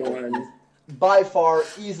should have won. by far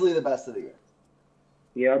easily the best of the year.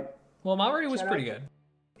 Yep. Well, Ma Rainey was pretty good.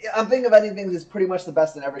 Yeah, I'm thinking of ending things is pretty much the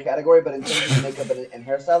best in every category, but in terms of makeup and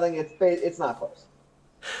hairstyling, it's not close.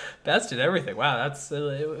 Best in everything. Wow, that's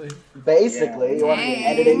Basically, you want to Dang.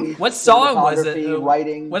 editing. What song was it? cinematography,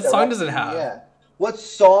 Writing. What song does it directing, have? Yeah. What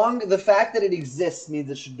song? The fact that it exists means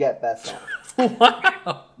it should get best song.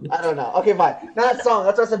 wow. I don't know. Okay, fine. Not song.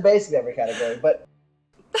 That's why I said basically every category. But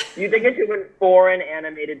You think it should win foreign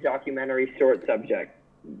animated documentary short subject?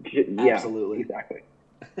 Yeah, Absolutely. exactly.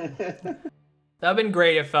 That'd been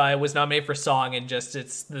great if it was nominated for song and just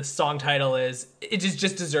the song title is it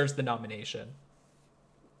just deserves the nomination.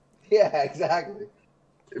 yeah, exactly.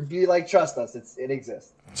 Be like, trust us. It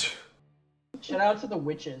exists. Shout out to the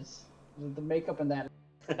witches. The makeup in that.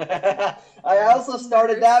 I also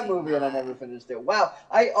started that movie and I never finished it. Wow.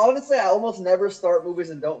 I almost never start movies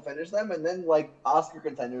and don't finish them, and then like Oscar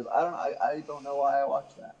contenders. I don't know why I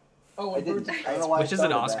watched that. Oh, I and didn't. Birds- I don't know why. Which I is an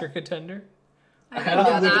started Oscar that. contender. I didn't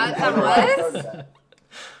know that. I That don't know why I was. started that.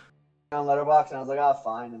 On Letterboxd, and I was like, oh,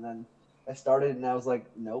 fine. And then I started, and I was like,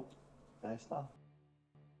 nope. And I stopped.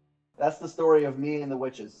 That's the story of me and the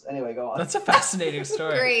witches. Anyway, go on. That's a fascinating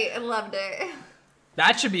story. Great, I loved it.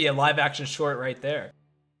 That should be a live action short right there.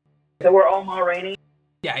 So we're all Ma Rainey?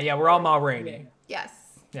 Yeah, we're all Ma Rainey. Yes.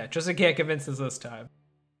 Yeah, Tristan can't convince us this time.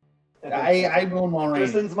 I know Ma Rainey.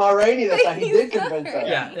 Tristan's Ma Rainey this time. He did convince us.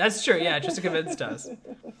 Yeah, that's true. Yeah, Tristan convinced us.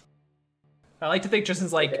 I like to think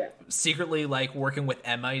Tristan's like secretly like working with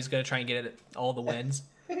Emma. He's gonna try and get it all the wins.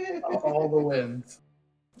 All the wins.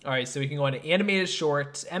 All right, so we can go on to animated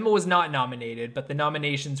short. Emma was not nominated, but the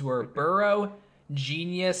nominations were Burrow,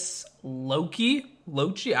 Genius, Loki.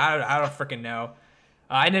 I don't freaking know.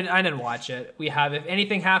 I didn't watch it. We have If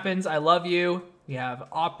Anything Happens, I Love You. We have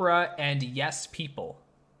Opera and Yes People.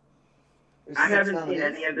 There's I 6 haven't seen nominees.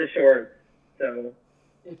 any of the shorts, so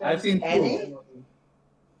If I've seen Any?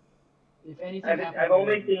 If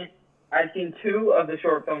anything I've seen 2 of the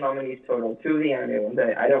short film nominees total, 2 of the animated ones.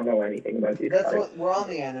 I don't know anything about these. That's guys. what we're on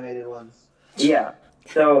the animated ones. Yeah.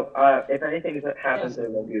 So if anything that happens, I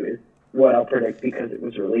love you is what I'll predict because it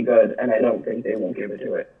was really good, and I don't think they won't give it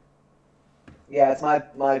to it. Yeah, it's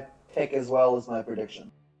my pick as well as my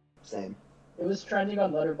prediction. Same. It was trending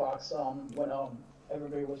on Letterboxd when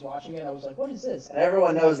everybody was watching it. I was like, what is this? And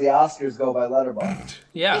everyone knows the Oscars go by Letterboxd.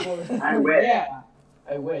 Yeah. I wish. Yeah,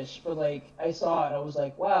 I wish. But like, I saw it. I was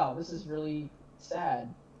like, wow, this is really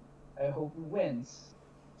sad. I hope it wins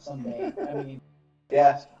someday. I mean,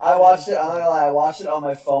 Yeah, I watched it. I'm not gonna lie. I watched it on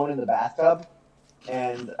my phone in the bathtub,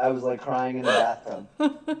 and I was like crying in the bathtub.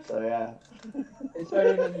 So yeah, It's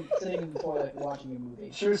better than sitting in the toilet watching a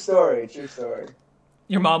movie. true story. True story.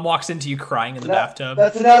 Your mom walks into you crying in the bathtub.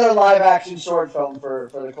 That's another live action short film for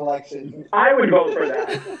the collection. I would vote for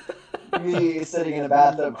that. Me sitting in a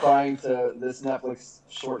bathtub crying to this Netflix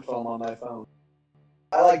short film on my phone.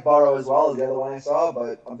 I like Borrow as well as the other one I saw,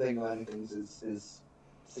 but I'm thinking Many Things is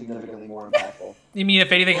significantly more impactful. You mean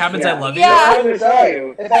if anything happens, I love Yeah. you? Sorry,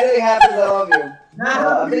 if anything happens, I love you.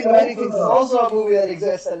 I'm thinking Many Things is also a movie that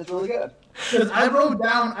exists and it's really good. Because I wrote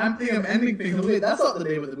down, I'm thinking of ending things. Wait, that's not the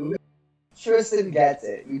name of the movie. Tristan gets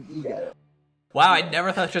it. You get it. Wow, I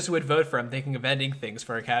never thought Tristan would vote for I'm thinking of ending things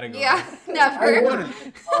for a category. Yeah, I never. wouldn't.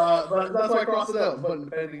 But that's why I crossed it out. But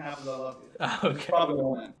if anything happens, I love you. Oh, It's okay. probably the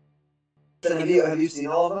one. So have you seen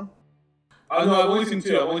all of them? No, I've only seen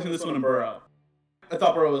two. I've only seen this one in Burrow. I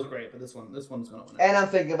thought Burrow was great, but this one's gonna win it. And I'm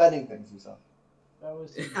thinking of Ending Things you saw. That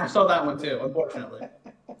was. I saw that one too, unfortunately.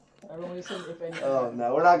 I've only seen if anything. Oh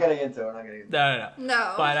no, we're not getting into it. No.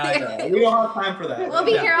 No. But We don't have time for that. We'll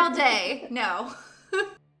be Yeah. here all day. No.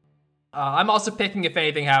 I'm also picking If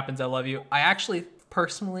Anything Happens, I Love You. I actually,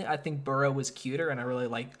 personally, I think Burrow was cuter, and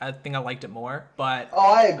I think I liked it more. But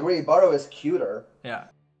Oh, I agree. Borrow is cuter. yeah,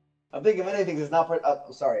 I'm thinking of Anything is not.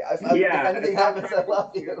 Sorry. Yeah. If Anything Happens, I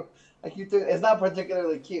love you. I keep doing. It's not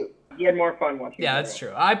particularly cute. He had more fun watching. yeah, that's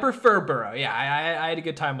true. I prefer Burrow. Yeah, I had a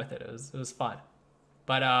good time with it. It was fun.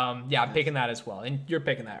 But yeah, I'm picking that as well, and you're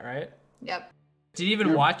picking that, right? Yep. Did you even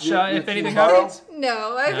You're- watch you're If Team Anything Burrow? Happens?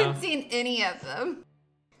 No, I haven't No. seen any of them.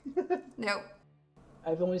 Nope.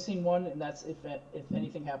 I've only seen one, and that's if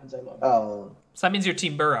anything happens, I love it. Oh. So that means you're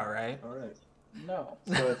Team Burrow, right? All right. No.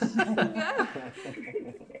 So it's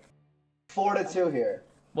 4-2 here.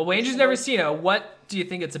 Well, Andrew's never seen it. What do you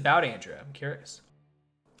think it's about, Andrew? I'm curious.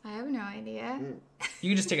 I have no idea. You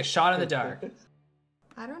can just take a shot in the dark.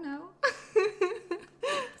 I don't know.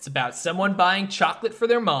 It's about someone buying chocolate for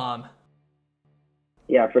their mom.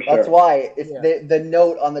 Yeah, for sure. That's why it's Yeah. the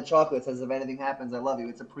note on the chocolate says, "If anything happens, I love you."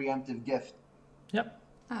 It's a preemptive gift. Yep.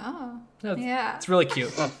 Oh. No, it's, Yeah. it's really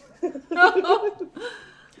cute.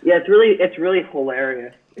 Yeah, it's really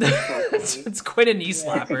hilarious. it's quite a knee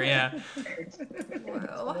slapper, yeah. It's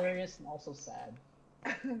Whoa. hilarious and also sad.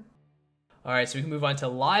 All right, so we can move on to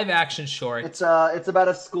live action short. It's about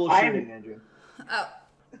a school I'm- shooting, Andrew. Oh.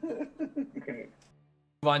 Okay.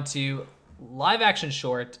 Move on to live action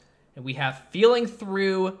short, and we have Feeling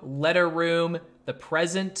Through, Letter Room, The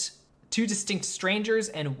Present, Two Distinct Strangers,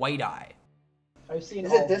 and White Eye. I've seen.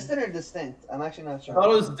 Is all it of them. distant or distinct? I'm actually not I sure. thought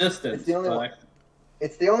it was distant. It's the only but one.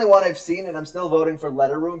 It's the only one I've seen, and I'm still voting for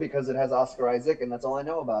Letter Room because it has Oscar Isaac, and that's all I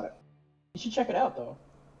know about it. You should check it out though.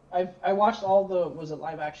 I watched all the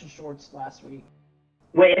live action shorts last week.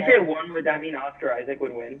 Wait, if it won, would that mean Oscar Isaac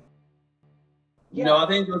would win? No, I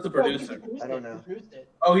think it was the No, he producer. produced I don't it. know. He produced it.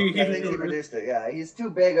 Oh, he I think he produced it. Yeah, he's too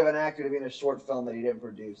big of an actor to be in a short film that he didn't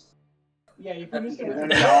produce. Yeah, he produced it If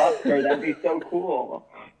with it won Oscar, that'd be so cool.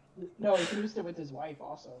 no, he produced it with his wife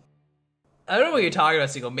also. I don't know what you're talking about,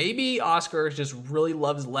 Siegel. Maybe Oscar just really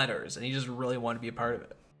loves letters, and he just really wanted to be a part of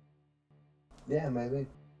it. Yeah, maybe.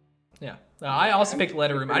 Yeah. I also picked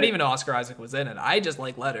Letter Room. I didn't even know Oscar Isaac was in it. I just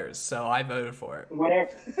like letters, so I voted for it.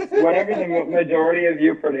 Whatever the majority of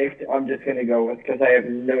you predict, I'm just gonna go with because I have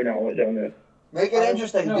no knowledge on this. Make it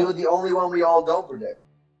interesting. No. Do the only one we all don't predict.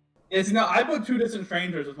 Yes, no, I put Two Distant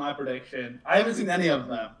Strangers as my prediction. I haven't seen any of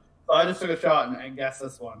them, so I just took a shot and guessed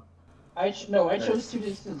this one. I chose Two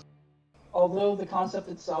Distant. Although the concept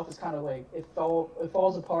itself is kind of like it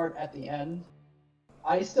falls apart at the end.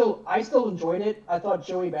 I still enjoyed it. I thought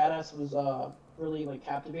Joey Badass was really like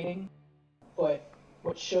captivating, but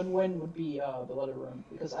what should win would be the Letter Room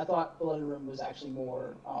because I thought the Letter Room was actually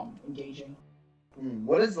more engaging.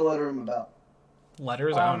 What is the Letter Room about?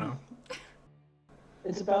 Letters? I don't know.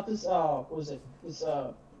 It's about this this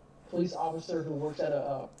police officer who works at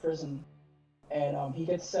a prison, and he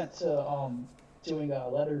gets sent to doing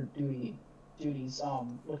letter duties,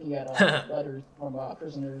 looking at letters from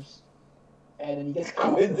prisoners, and then he gets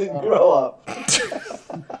caught. Quentin, grow up.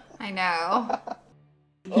 I know.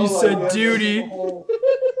 He said God. duty.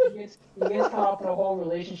 He gets caught up in a whole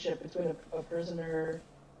relationship between a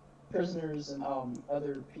prisoners and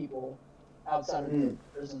other people outside of the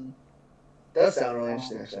prison. Does sound really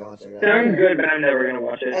interesting, actually. I want to check it out. Sounds good, but I'm never gonna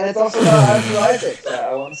watch it. And it's also about Oscar Isaac, so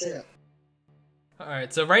I want to see it. All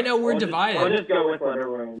right, so right now we're I'll divided. just go with Letter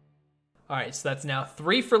Room. All right, so that's now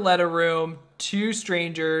 3 for Letter Room, 2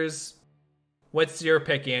 Strangers. What's your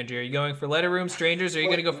pick, Andrew? Are you going for Letter Room, Strangers, or are you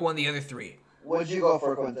going to go for one of the other 3? What'd you go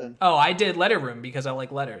for, Quentin? Oh, I did Letter Room because I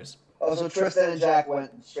like letters. Oh, so Tristan and Jack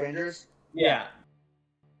went Strangers? Yeah.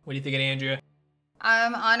 What do you think, Andrea?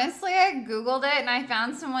 Honestly, I Googled it and I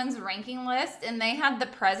found someone's ranking list and they had The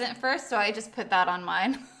Present first, so I just put that on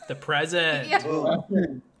mine. The Present. Yeah.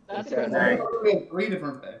 That's a Okay, good nice. one. We have 3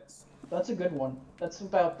 different picks. That's a good one. That's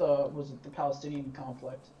about the Palestinian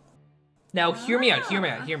conflict. Now, hear me out.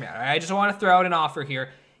 I just want to throw out an offer here.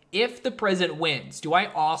 If the present wins, do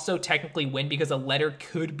I also technically win because a letter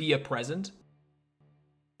could be a present?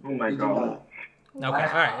 Oh my god. Okay, all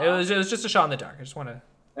right. It was just a shot in the dark. I just want to...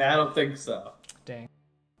 I don't think so. Dang.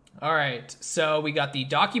 All right, so we got the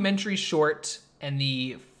documentary short, and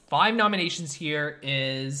the 5 nominations here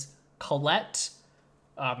is Colette.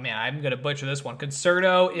 Oh, man, I'm going to butcher this one.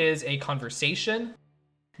 Concerto is a conversation.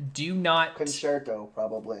 Do not... Concerto,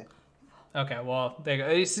 probably. Okay, well, there you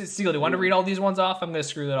go. Seal, do you want to read all these ones off? I'm going to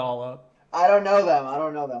screw that all up. I don't know them.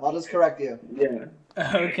 I'll just correct you. Yeah.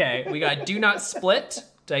 Okay, we got Do Not Split.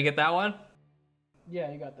 Did I get that one? Yeah,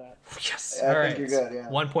 you got that. Yes. Yeah, I All think right. you're good, yeah.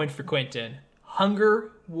 1 point for Quentin.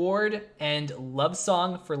 Hunger, Ward, and Love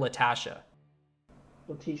Song for Latasha.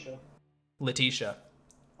 Letitia.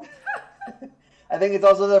 I think it's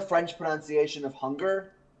also the French pronunciation of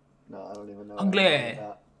hunger. No, I don't even know. Anglais.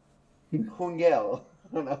 Hungel.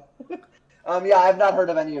 I don't know. Yeah, I've not heard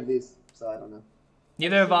of any of these, so I don't know.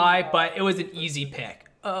 Neither have I, but it was an easy pick.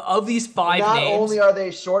 Of these 5 Not names... only are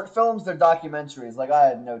they short films, they're documentaries. Like, I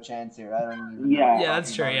had no chance here. I don't even Yeah. Yeah,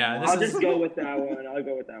 that's true, yeah. I'll This is, just go with that one. I'll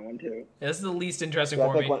go with that one too. this is the least interesting Yeah,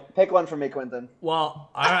 for pick me. one. Pick one for me, Quentin.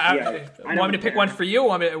 Well, Yeah, I want me to pick don't one care. for you, or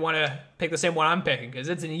want to pick the same one I'm picking? Because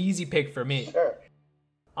it's an easy pick for me. Sure.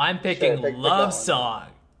 I'm picking pick that Love one. Song.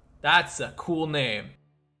 That's a cool name.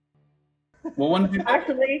 Well, one did you pick?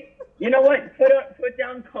 Actually, you know what? Put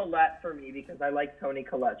down Colette for me because I like Toni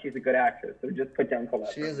Collette. She's a good actress, so just put down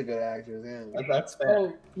Colette. She is a good actress, yeah. That's fair.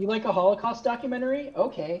 Oh, you like a Holocaust documentary?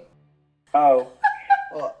 Okay. Oh,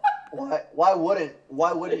 Well, why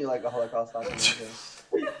wouldn't you like a Holocaust documentary?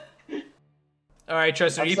 All right,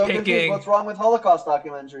 Tristan, are I'm you so confused. picking... What's wrong with Holocaust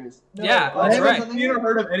documentaries? Yeah, I that's haven't right. seen I haven't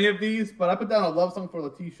heard of any of these, but I put down a love song for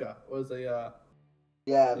Letitia. It was a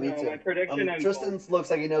Yeah, me No, too. my prediction on Tristan looks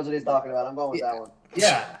like he knows what he's talking about. I'm going with that one.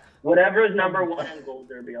 yeah. whatever is number 1 on Gold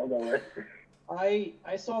Derby, I'll go with.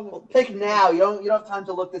 I saw the Well, pick now. You don't have time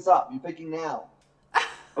to look this up. You're picking now.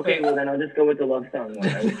 Okay, well then I'll just go with the love song one.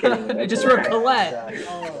 I was kidding. I just wrote Colette. Exactly.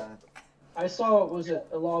 Oh. I saw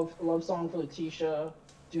a love song for Letitia,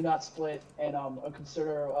 Do Not Split, and a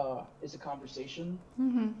Concerto is a conversation.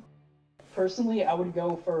 Mm-hmm. Personally, I would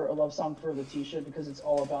go for a love song for Letitia because it's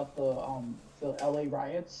all about the LA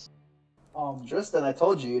riots. Tristan, I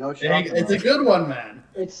told you. You know what you're Dang, talking it's a about. good one, man.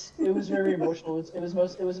 It was very emotional.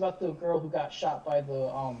 It was about the girl who got shot by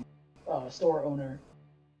the store owner.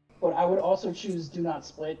 But I would also choose Do Not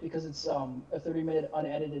Split because it's a 30-minute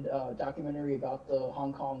unedited documentary about the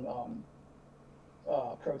Hong Kong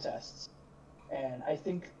protests, and I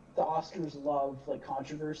think the Oscars love like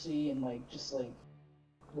controversy and like just like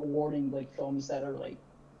rewarding like films that are like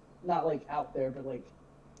not like out there but like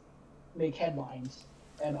make headlines.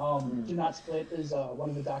 And Do Not Split is one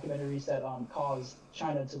of the documentaries that caused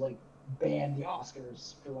China to like ban the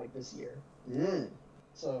Oscars for like this year. Mm.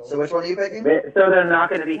 So So which one are you picking? So they're not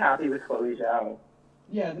going to be happy with Chloe Zhao.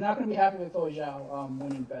 yeah, they're not going to be happy with Chloe Zhao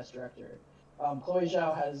winning Best Director. Chloe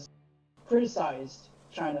Zhao has criticized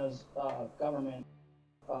China's government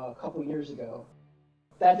a couple years ago.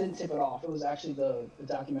 That didn't tip it off. It was actually the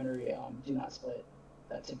documentary Do Not Split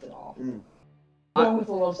that tipped it off. Mm. Going with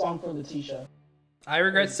the love song for Letitia. I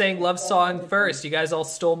regret saying Love Song first. You guys all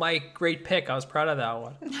stole my great pick. I was proud of that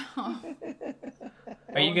one.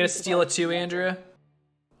 Are you going to steal it too, Andrea?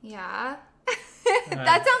 Yeah. That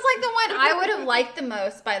sounds like the one I would have liked the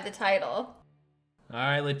most by the title. All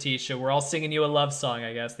right, Letitia, we're all singing you a love song,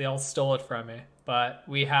 I guess. They all stole it from me. But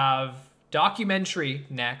we have documentary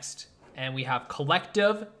next, and we have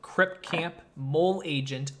Collective, Crypt Camp, Mole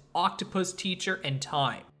Agent, Octopus Teacher, and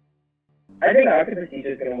Time. I think Octopus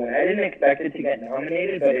Teacher is going to win. I didn't expect it to get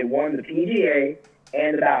nominated, but it won the PGA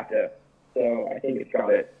and the BAFTA. So I think it's got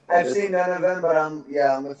it. I've seen none of them, but I'm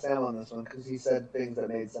with Sam on this one because he said things that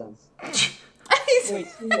made sense. Wait,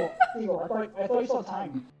 Steele, I thought you saw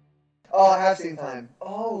Time. Oh, I have seen Time.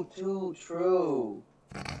 Oh, too true.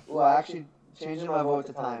 Well, actually, changing my vote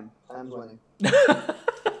to Time. Time's winning.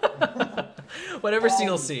 Whatever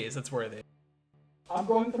Seal sees, it's worthy. I'm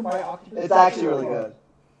going for my Octopus It's actually really good.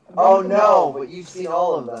 Oh no, but you've seen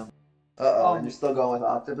all of them. Uh-oh, and you're still going with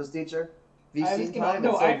Octopus Teacher? Have you seen Time?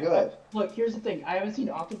 It's so good. Look, here's the thing. I haven't seen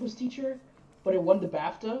Octopus Teacher, but it won the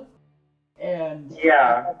BAFTA and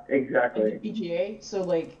Yeah, and exactly. the PGA. So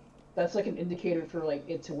like that's like an indicator for like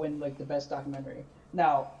it to win like the best documentary.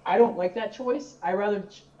 Now I don't like that choice. I rather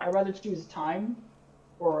choose Time,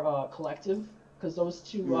 or Collective, because those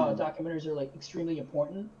two documentaries are like extremely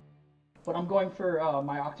important. But I'm going for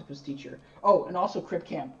My Octopus Teacher. Oh, and also Crip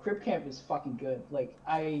Camp. Crip Camp is fucking good. Like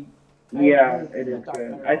Yeah, it is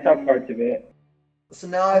good. I saw parts of it. So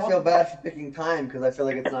now I feel bad for picking Time because I feel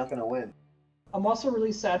like it's not gonna win. I'm also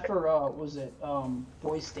really sad for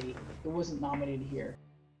Boy State. It wasn't nominated here.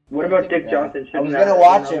 What about Dick Johnson? I was gonna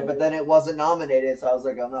watch it, but then it wasn't nominated, so I was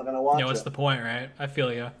like, I'm not gonna watch it. What's the point, right? I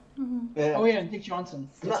feel you. Yeah. Oh yeah, and Dick Johnson.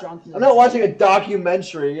 Johnson. I'm not watching a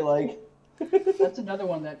documentary. Like, That's another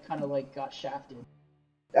one that kind of like got shafted.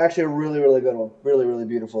 actually, a really, really good one. Really, really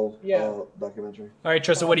beautiful documentary. All right,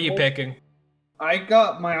 Tristan, what are you picking? I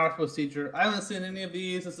got My Octopus Teacher. I haven't seen any of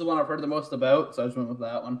these. This is the one I've heard the most about, so I just went with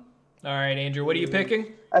that one. All right, Andrew, what are you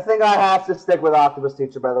picking? I think I have to stick with Octopus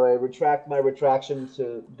Teacher, by the way. Retract my retraction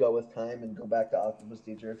to go with Time and go back to Octopus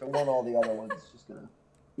Teacher. If it won all the other ones, it's just gonna...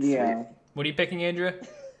 Yeah. What are you picking, Andrea?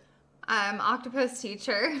 Octopus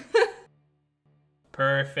Teacher.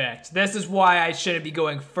 Perfect. This is why I shouldn't be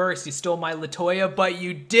going first. You stole my Latoya, but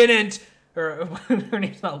you didn't. Or her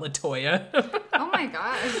name's not Latoya. Oh my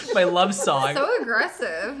gosh. My love song. So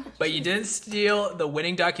aggressive. But you didn't steal the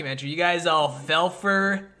winning documentary. You guys all fell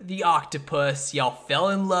for the octopus. Y'all fell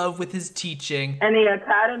in love with his teaching. And the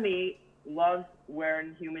Academy loves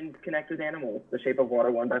when humans connect with animals. The Shape of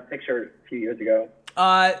Water won Best Picture a few years ago.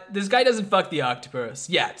 This guy doesn't fuck the octopus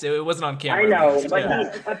yet. It wasn't on camera. I know, but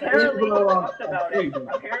Yeah. he apparently talked about it.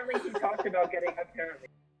 Apparently he talked about getting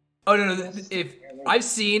Oh no! If I've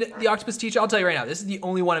seen the Octopus Teacher, I'll tell you right now, this is the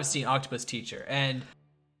only one I've seen Octopus Teacher, and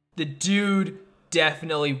the dude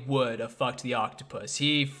definitely would have fucked the octopus.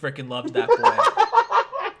 He freaking loved that boy.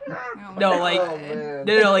 Oh No, my like, God.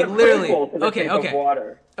 no, like literally. prequel to The Okay, Shape of okay,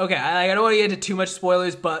 Water. okay. I don't want to get into too much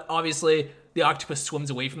spoilers, but obviously the octopus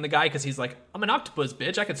swims away from the guy because he's like, I'm an octopus,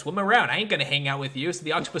 bitch. I can swim around. I ain't gonna hang out with you. So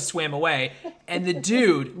the octopus swam away, and the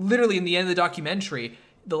dude, literally in the end of the documentary,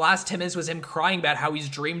 the last 10 minutes was him crying about how he's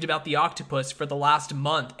dreamed about the octopus for the last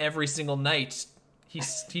month. Every single night,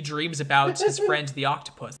 he dreams about his friend the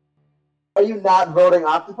octopus. Are you not voting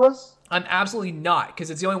Octopus? I'm absolutely not,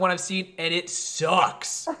 because it's the only one I've seen, and it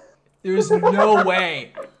sucks. There's no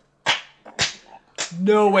way.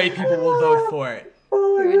 No way people will vote for it.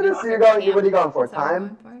 So you're going, what are you going for? Is that what I'm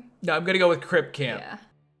Time? going for? No, I'm gonna go with Crip Camp. Yeah.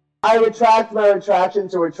 I retract my retraction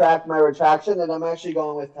to retract my retraction, and I'm actually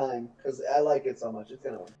going with Time, because I like it so much. It's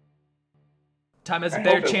gonna win. Time has a I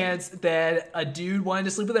better hope it chance than a dude wanting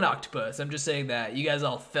to sleep with an octopus. I'm just saying that. You guys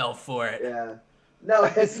all fell for it. Yeah. No,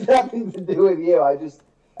 it's nothing to do with you. I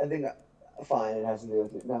think, fine, it has to do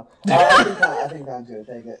with you. No. I think Time's gonna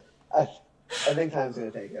take it. I think Time's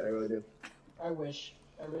gonna take it. I really do. I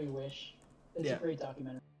really wish. It's Yeah. a great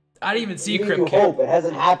documentary. I didn't even see You Crip Camp. hope. It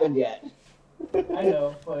hasn't happened yet. I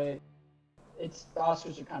know, but the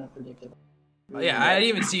Oscars are kind of predictable. Yeah, I didn't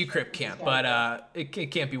even see Crip Camp, but it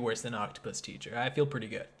can't be worse than Octopus Teacher. I feel pretty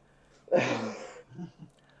good.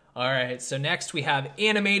 All right, so next we have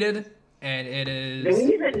animated, and it Do we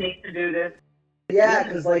is. even need to do this? Yeah,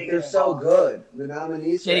 because like they're so good. The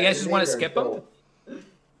nominees. Yeah, for you guys just want to animated skip are them? good.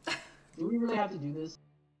 Do we really have to do this?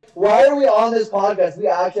 Why are we on this podcast? We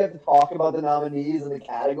actually have to talk about the nominees and the Oh,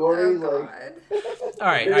 categories. God. All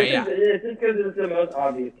right, yeah. It's just because it's the most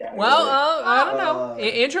obvious category. Well, I don't know. Uh,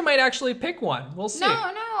 Andrew might actually pick one. We'll see. No,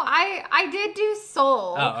 I did do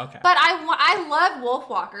Soul. Oh, okay. But I love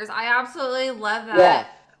Wolfwalkers. I absolutely love yeah,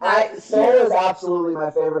 that. Soul is absolutely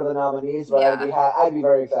my favorite of the nominees, but Yeah. I'd be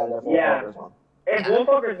very excited if Yeah. Wolfwalkers won. If Yeah.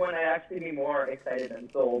 Wolfwalkers won, I'd actually be more excited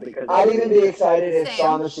than Soul because I'd even be excited if Same.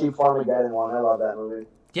 Shaun the Sheep Farmageddon won. I love that movie.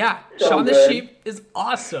 Yeah, So Shaun the good. Sheep is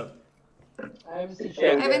awesome. I haven't seen.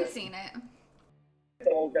 Yeah. I haven't seen it.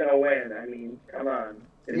 Soul's gonna win. I mean, come on.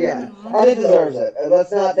 Yeah, and it deserves it.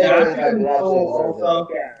 Let's not think Yeah, of the fact that it absolutely deserves it. also,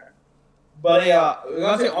 Yeah. but I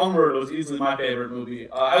gotta say Onward was easily my favorite movie.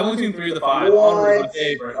 I've only seen 3 of the 5. What? Onward's my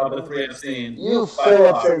favorite of the 3 I've seen. You By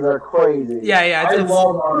Phillipsons are crazy. Yeah, I it's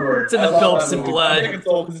love Onward. it's in the I love Phillips that and movie. blood. I'm picking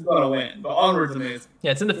Soul because it's gonna win, but Onward's amazing.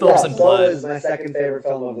 yeah, it's in the Phillips and Soul blood. is my second favorite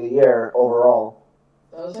film of the year overall.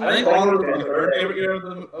 I think Onward was my 3rd favorite year of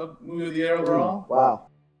the movie of the year overall. Wow.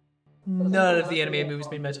 None of the animated movies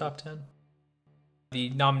made my top 10. The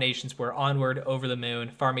nominations were Onward, Over the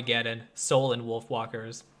Moon, Farmageddon, Soul, and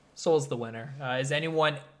Wolfwalkers. Soul's the winner. Is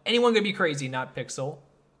anyone gonna be crazy and not pick Soul?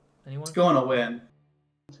 Anyone? It's gonna win.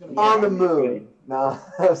 On the moon. No,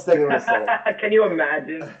 I'm sticking with Soul. Can you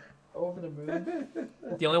imagine? Over the Moon.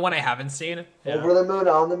 The only one I haven't seen. Yeah. Over the moon,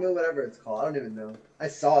 on the moon, whatever it's called. I don't even know. I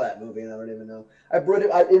saw that movie and I don't even know.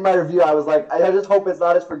 In my review, I was like, I just hope it's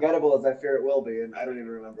not as forgettable as I fear it will be, and I don't even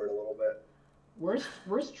remember it a little bit.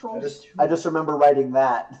 Where's Trolls 2? I just remember writing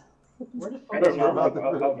that. Where the I fuck did is not like Over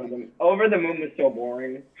the Moon. Over the Moon. Over the Moon was so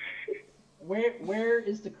boring. Where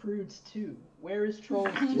is the Croods 2? Where is Trolls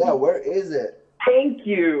 2? Yeah, where is it? Thank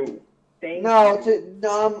you. Thank No,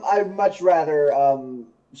 you. I'd much rather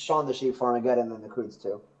Shaun the Sheep for Armageddon than the Croods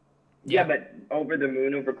 2. Yeah, but Over the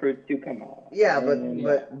Moon over Cruise 2, come on. Yeah,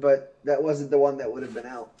 but that wasn't the one that would have been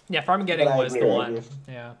out. Yeah, Farmageddon But I was the agree, I one. agree.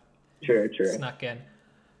 Yeah, True. snuck in.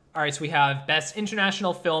 All right, so we have Best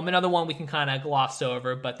International Film, another one we can kind of gloss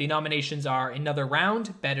over, but the nominations are Another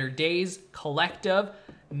Round, Better Days, Collective,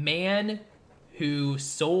 Man Who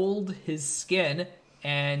Sold His Skin,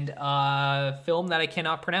 and a film that I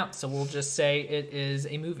cannot pronounce, so we'll just say it is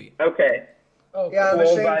a movie. Okay. Oh, Yeah, I'm Well,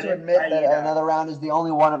 ashamed but to admit that I- Another Round is the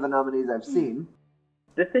only one of the nominees I've seen.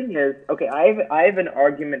 The thing is, okay, I have an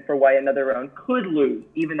argument for why Another Round could lose,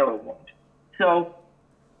 even though it won't. So,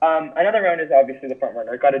 Another Round is obviously the front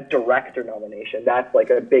runner. It got a director nomination. That's like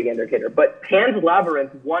a big indicator. But Pan's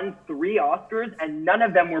Labyrinth won 3 Oscars, and none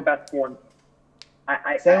of them were Best Foreign.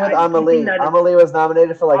 Same with I'm Amelie. thinking that Amelie was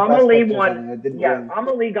nominated for like Amelie Best Picture or won. something. It didn't Yeah, win.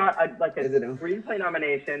 Amelie got a Is it? screenplay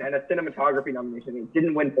nomination and a cinematography nomination. It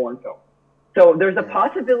didn't win foreign film. So there's a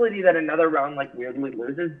possibility that Another Round like weirdly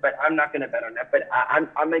loses, but I'm not going to bet on that. But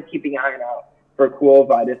I'm like keeping an eye out for Cool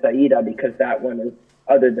Vida Saida because that one is,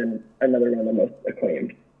 other than Another Round, the most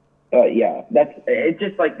acclaimed. But yeah, it's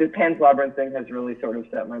just like the Pan's Labyrinth thing has really sort of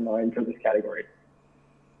set my mind for this category.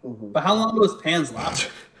 Mhm. But how long was Pan's Labyrinth?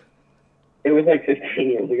 It was like 15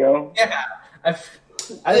 years ago. Yeah, I think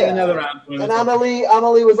Another Round. And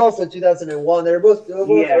Amelie was also 2001. They were both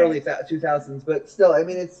Yeah. early 2000s, but still, I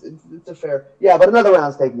mean, it's a fair. Yeah, but Another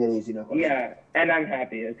Round's taking it easy, no question. Yeah, and I'm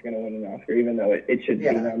happy it's going to win an Oscar, even though it should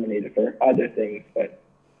Yeah. be nominated for other things. But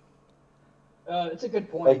it's a good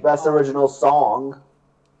point. Like Best Original Song.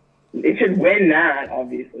 it should win that,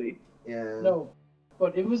 obviously. Yeah. No,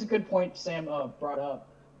 but it was a good point Sam brought up.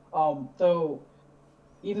 Though,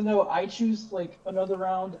 even though I choose like Another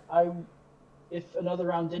Round, if Another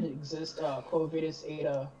Round didn't exist, Quo Vadis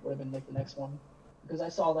Ada would have been like the next one because I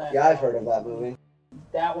saw that. Yeah, I've heard of that movie.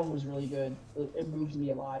 That one was really good. It moved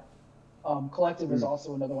me a lot. Collective is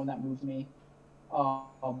also another one that moved me.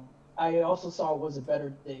 I also saw Was It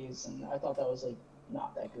Better Days, and I thought that was like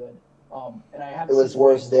not that good. And I haven't. It was seen-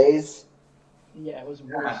 Worst Days. Yeah, it was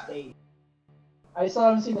Worst Days. I still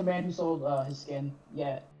haven't seen The Man Who Sold His Skin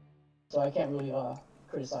yet, so I can't really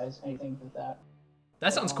criticize anything with that.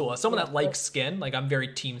 That sounds cool. As someone that likes Skin, like I'm very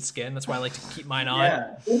team Skin. That's why I like to keep mine on.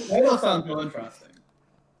 Yeah, that sounds real interesting.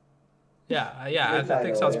 Yeah, I Good think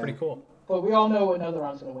it sounds title, pretty cool. But we all know Another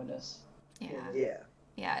Round's gonna win this. Yeah. Yeah.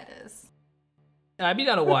 Yeah, it is. I'd be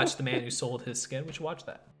down to watch The Man Who Sold His Skin. We should watch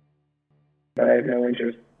that. But I have no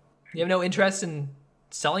interest. You have no interest in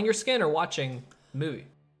selling your skin or watching the movie?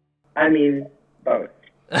 I mean, both.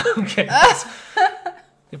 Okay.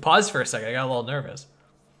 You pause for a second. I got a little nervous.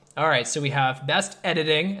 All right, so we have Best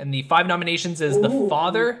Editing, and the 5 nominations is The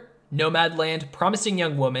Father, Nomadland, Promising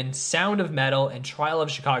Young Woman, Sound of Metal, and Trial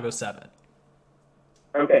of Chicago 7.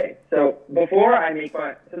 Okay, so before I make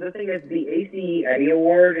fun, so the thing is, the ACE Eddie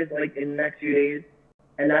Award is like in the next few days,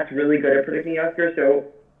 and that's really good at predicting Oscar. So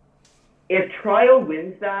if Trial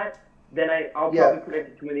wins that, then I'll Yeah. probably predict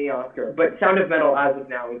it to win the Oscar. But Sound of Metal, as of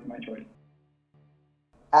now, is my choice.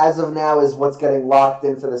 As of now, is what's getting locked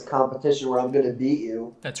into this competition where I'm going to beat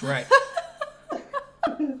you. That's right.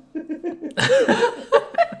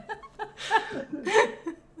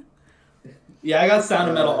 Yeah, I got Sound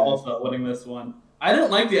of Metal also winning this one. I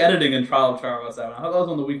didn't like the editing in Trial of Chicago 7. I thought that was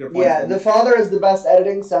one of the weaker points. Yeah, The Father is the best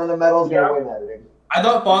editing. Sound of Metal is going to win editing. I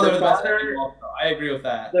thought Father The was the best Father- editing also. I agree with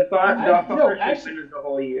that. The Father actually- should the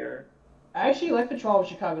whole year. I actually like the Trial of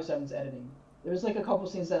Chicago 7's editing. There's like a couple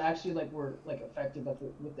scenes that actually like were like effective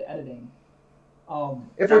with the editing.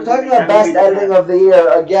 If we're talking about best editing of the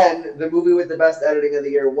year, again, the movie with the best editing of the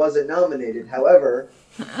year wasn't nominated. However,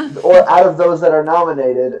 or out of those that are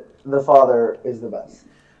nominated, The Father is the best.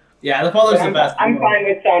 Yeah, The Father's the best. I'm fine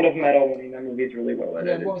with Sound of Metal winning. That movie's really well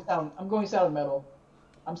Yeah, edited. I'm going Sound of Metal.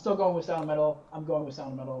 I'm still going with Sound of Metal. I'm going with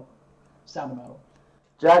Sound of Metal. Sound of Metal.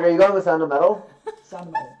 Jack, are you going with Sound of Metal? Sound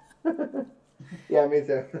of Metal. Yeah, me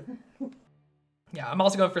too. Yeah, I'm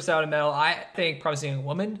also going for Sound of Metal. I think Promising Young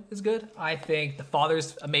Woman is good. I think The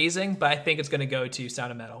Father's amazing, but I think it's going to go to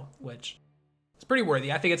Sound of Metal, which is pretty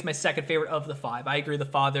worthy. I think it's my second favorite of the 5. I agree The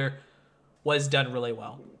Father was done really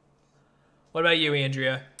well. What about you,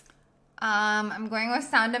 Andrea? I'm going with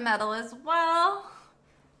Sound of Metal as well.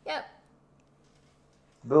 Yep.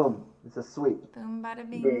 Boom. It's a sweep. Boom, bada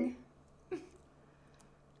bing. Boom.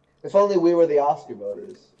 If only we were the Oscar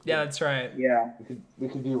voters. Yeah, that's right. Yeah. We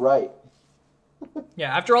could be right.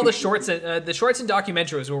 Yeah, after all the shorts and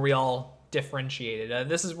documentaries where we all differentiated.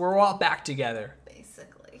 This is we're all back together.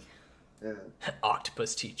 Basically. Yeah.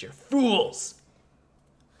 Octopus teacher, fools.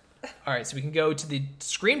 All right, so we can go to the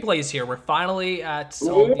screenplays here. We're finally at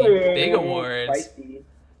some of the big awards. Spicy.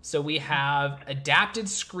 So we have adapted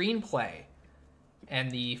screenplay,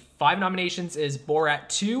 and the 5 nominations is Borat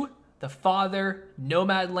 2, The Father,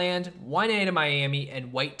 Nomadland, One Night in Miami,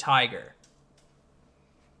 and White Tiger.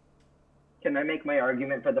 Can I make my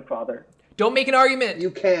argument for The Father? Don't make an argument. You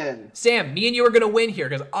can. Sam, me and you are going to win here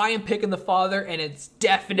because I am picking The Father, and it's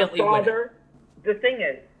definitely The winning. Father, the thing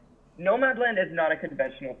is, Nomadland is not a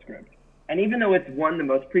conventional script. And even though it's won the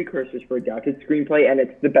most precursors for adapted screenplay and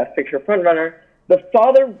it's the Best Picture frontrunner, The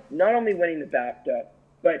Father not only winning the BAFTA,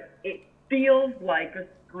 but it feels like a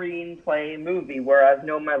screenplay movie, whereas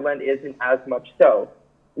Nomadland isn't as much so.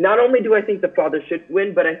 Not only do I think The Father should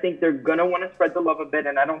win, but I think they're going to want to spread the love a bit,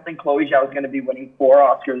 and I don't think Chloe Zhao is going to be winning 4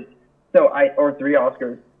 Oscars, or 3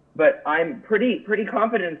 Oscars. But I'm pretty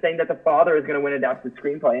confident in saying that The Father is going to win adapted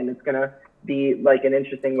screenplay, and it's going to be like an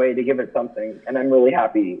interesting way to give it something. And I'm really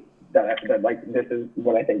happy that this is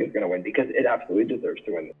what I think is going to win, because it absolutely deserves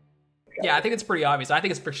to win. Yeah, I think it's pretty obvious. I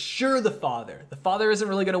think it's for sure The Father. The Father isn't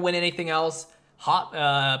really going to win anything else.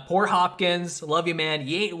 Poor Hopkins, love you, man.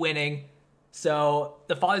 You ain't winning. So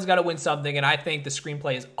The Father's got to win something, and I think the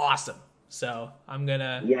screenplay is awesome. So I'm going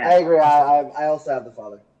to... Yeah. I agree. I also have The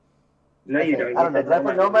Father. No, you don't. I don't know. Did I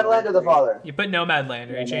put Nomadland or The Father? You put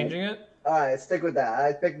Nomadland. Are you changing it? All right, stick with that.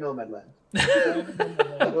 I picked Nomadland.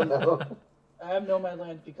 I don't know. I have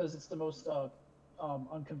Nomadland because it's the most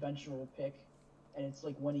unconventional pick, and it's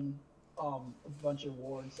like winning a bunch of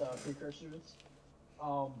awards precursors.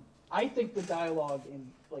 I think the dialogue in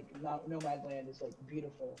like Nomadland is like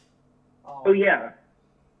beautiful. Oh yeah,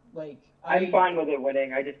 like I'm fine with it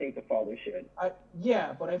winning. I just think The Father should.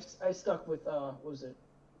 Yeah, but I stuck with what was it,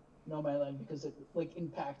 Nomadland, because it like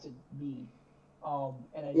impacted me.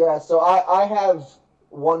 Yeah, so I have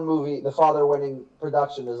one movie, The Father winning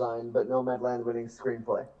production design, but Nomadland winning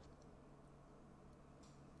screenplay.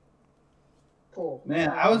 Cool. Man,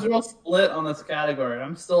 I was real split on this category.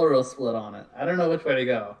 I'm still real split on it. I don't know which way to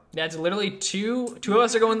go. Yeah, it's literally two of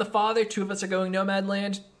us are going The Father, 2 of us are going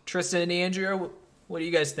Nomadland. Tristan and Andrea, what are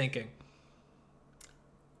you guys thinking?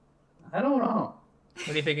 I don't know. What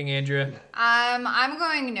are you thinking, Andrea? I'm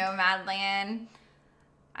going Nomadland.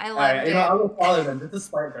 I All loved right, it. I'll go Father then. Just to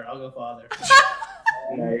spite her, I'll go Father.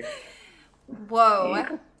 Nice.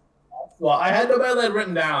 Whoa. Well, I had Nomadland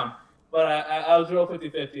written down, but I was real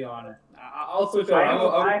 50-50 on it. I'll switch over.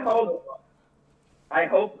 I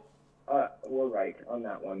hope we're right on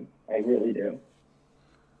that one. I really do.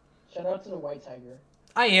 Shout out to the White Tiger.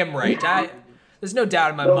 I am right. There's no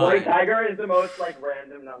doubt in my The White mind. Tiger is the most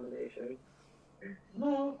random nomination.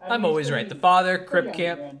 No, I'm always right. The Father, Crip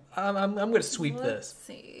Camp. I'm going to sweep Let's this.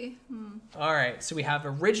 see. All right, so we have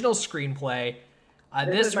original screenplay.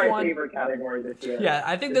 This is my one, favorite category this year. yeah,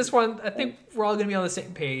 I think this one. I think we're all going to be on the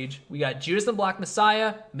same page. We got Judas and the Black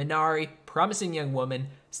Messiah, Minari, Promising Young Woman,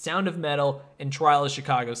 Sound of Metal, and Trial of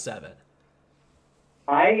Chicago 7.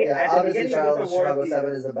 Obviously, Trial of Chicago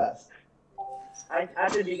 7 is the best.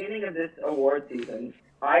 At the beginning of this award season,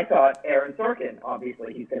 I thought Aaron Sorkin,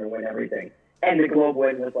 obviously he's going to win everything. And the Globe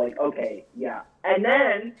win was like, okay, yeah. And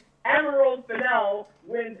then Emerald Fennell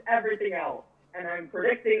wins everything else. And I'm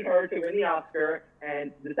predicting her to win the Oscar.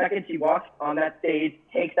 And the second she walks on that stage,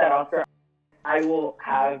 takes that Oscar, I will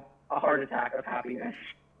have a heart attack of happiness.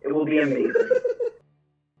 It will be amazing.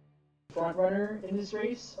 Front runner in this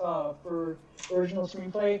race for original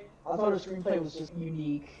screenplay. I thought her screenplay was just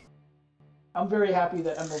unique. I'm very happy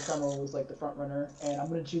that Emerald Fennell was like the front runner, and I'm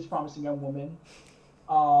gonna choose Promising Young Woman.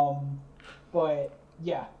 But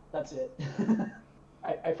yeah, that's it.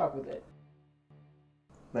 I fuck with it.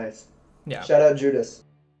 Nice. Yeah. Shout out Judas.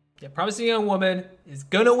 Yeah, Promising Young Woman is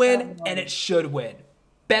gonna win, and it should win.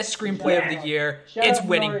 Best screenplay of the year. Shout It's out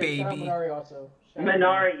winning, Minari. Shout out baby. Minari also. Shout out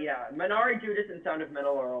Minari, yeah. Minari, Judas, and Sound of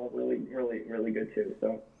Metal are all really, really, really good too.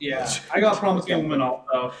 So Yeah, I got Promising Woman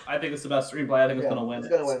also. I think it's the best screenplay. I think it's gonna win. It's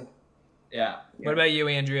gonna win. Yeah. What about you,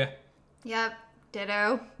 Andrea? Yep.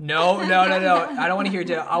 Ditto. No. I don't want to hear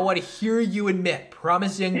ditto. I want to hear you admit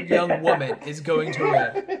Promising Young Woman is going to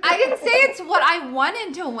win. I didn't say it's what I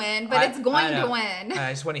wanted to win, but it's going to know. win.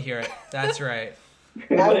 I just want to hear it. That's right.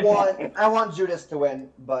 I want Judas to win,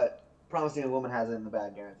 but Promising Young Woman has it in the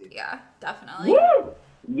bag, guaranteed. Yeah, definitely. woo!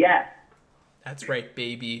 Yes. That's right,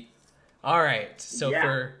 baby. All right. So Yeah.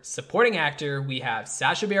 for supporting actor, we have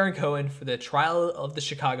Sacha Baron Cohen for The Trial of the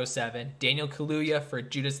Chicago 7, Daniel Kaluuya for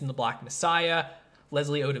Judas and the Black Messiah,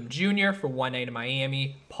 Leslie Odom Jr. for One Night in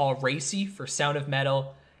Miami, Paul Raci for Sound of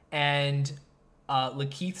Metal, and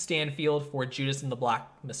Lakeith Stanfield for Judas and the Black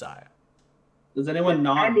Messiah. Does anyone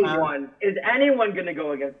not have... Is anyone going to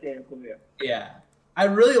go against Daniel Kaluuya? Yeah. I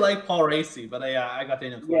really like Paul Raci, but I got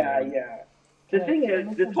Daniel Kaluuya. Yeah. The thing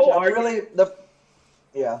is, this whole argument...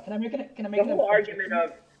 Can I make the whole argument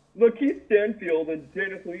of Lakeith Stanfield and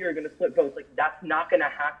Daniel Kaluuya are going to split votes, like, that's not going to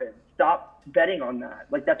happen. Stop betting on that.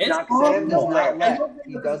 Like, that's not going to happen.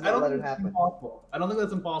 He does not let it happen. I don't think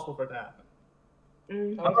that's impossible for it to happen.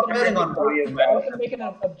 I'm not betting on that. I can make an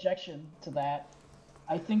objection to that.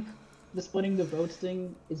 I think the splitting the votes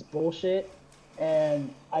thing is bullshit,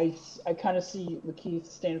 and I kind of see Lakeith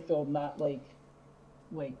Stanfield not like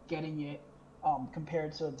getting it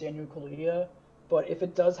compared to Daniel Kaluuya. But if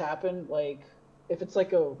it does happen, like if it's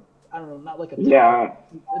like a I don't know, not like a tie,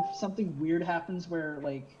 if something weird happens where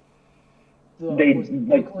like they're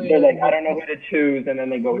like, I don't know who to choose, and then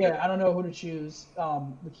they go. Yeah, I don't know who to choose.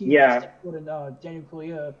 Lakeith Stanfield and Daniel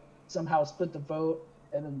Kaluuya somehow split the vote,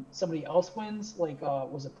 and then somebody else wins. Like,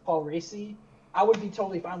 was it Paul Raci? I would be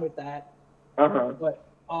totally fine with that. But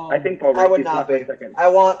I think Paul Raci I would not be. Second. I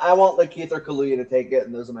want Lakeith or Kaluuya to take it,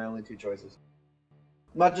 and those are my only two choices.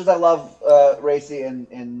 Much as I love Raci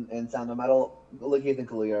in Sound of Metal, Lakeith and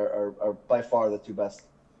Kaluuya are by far the two best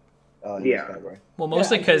in this category. Well,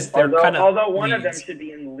 mostly because they're kind of although one leads. of them should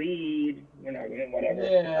be in lead, whatever.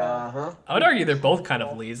 Yeah. I would argue they're both kind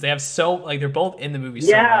of leads. They have they're both in the movie.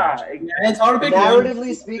 Yeah, so much. It's hard to pick.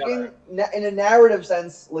 Narratively speaking, in a narrative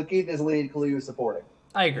sense, Lakeith is lead, Kaluuya is supporting.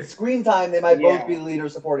 I agree. Screen time, they might both be lead or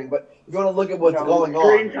supporting, but if you want to look at what's going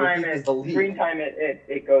on, Lakeith is the lead. Screen time,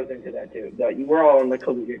 it goes into that too. We're all on the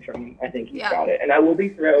Kaluuya train. I think he's got it, and I will be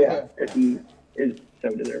thrilled if he is so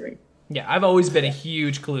deserving. Yeah, I've always been a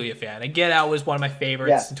huge Kaluuya fan. And Get Out was one of my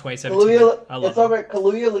favorites in 2017.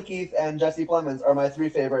 Kaluuya, Lakeith, and Jesse Plemons are my three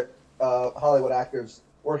favorite Hollywood actors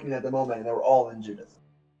working at the moment, and they were all in Judas.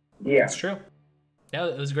 Yeah. That's true. Yeah,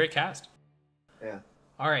 it was a great cast. Yeah.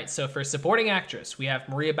 All right, so for supporting actress, we have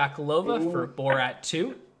Maria Bakalova for Borat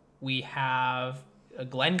 2. We have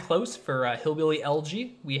Glenn Close for Hillbilly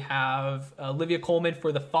LG. We have Olivia Colman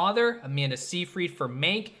for The Father, Amanda Seyfried for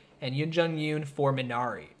Mank, and Yoon Jung-yoon for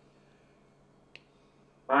Minari.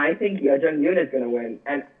 I think Yoon Jung-yoon is going to win,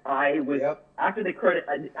 and I was after the credit.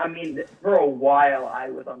 I mean, for a while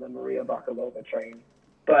I was on the Maria Bakalova train,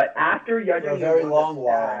 but after Yoon Jung-yoon won the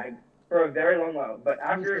SAG for a very long while, but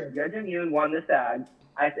after Yoon Jung-yoon won the SAG,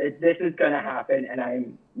 I said this is going to happen, and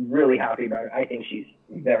I'm really happy about it. I think she's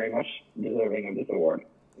very much deserving of this award.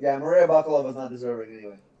 Yeah, Maria Bakalova is not deserving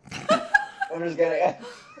anyway. I'm just kidding.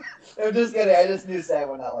 I'm just kidding. I just knew SAG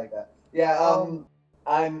would not like that. Yeah.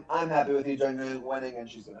 I'm happy with Yoon Jung-yoon winning, and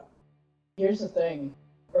she's gonna. Here's the thing: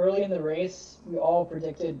 early in the race, we all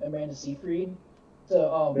predicted Amanda Seyfried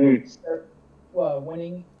to start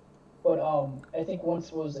winning, but I think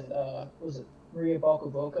once was it Maria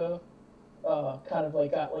Bakalova, kind of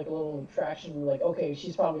like got like a little traction. We were like, okay,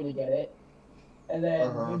 she's probably gonna get it, and then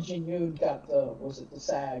Yoon Jung-yoon got the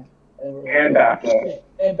SAG, and we were like,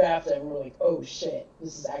 BAFTA, and we were like, oh shit,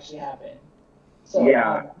 this is actually happening. So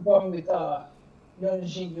I'm going with Yoon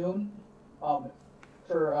Jung-yoon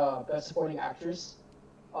for Best Supporting Actress.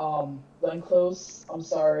 Glenn Close, I'm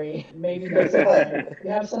sorry. Maybe next time.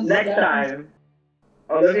 Next time.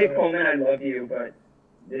 Olivia Colman, I love you, but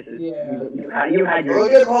this is you had your.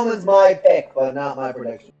 Olivia Colman's my pick, but not my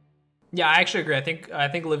prediction. Yeah, I actually agree. I think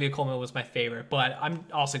Olivia Colman was my favorite, but I'm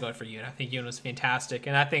also going for Yoon. I think Yoon was fantastic,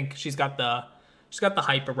 and I think she's got the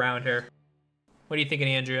hype around her. What are you thinking,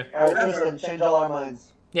 Andrea? Tristan, change all our minds.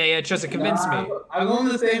 Yeah, Tristan, convince me. I'm going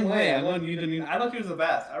the same way. I'm going Yoon Jung-yoon. I thought she was the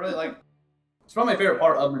best. I really like. It's probably my favorite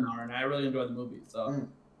part of Minari, and I really enjoyed the movie. So I'm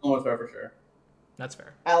going with her for sure. That's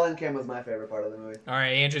fair. Alan Kim was my favorite part of the movie. All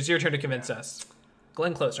right, Andrew, it's your turn to convince us.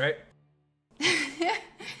 Glenn Close, right?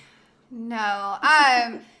 No,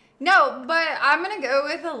 but I'm gonna go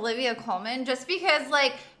with Olivia Colman just because,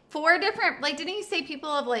 like, 4 different, like, didn't you say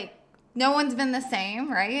people have, like, no one's been the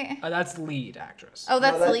same, right? That's lead actress. Oh,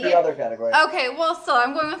 that's lead? the other category. Okay, well, so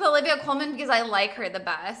I'm going with Olivia Colman because I like her the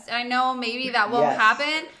best. I know maybe that won't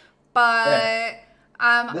happen, but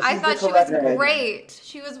I thought she was great.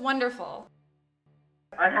 She was wonderful.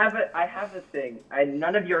 I have a thing.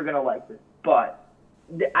 None of you are gonna like this, but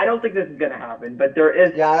I don't think this is gonna happen. But there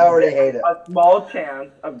is I already hate it. A small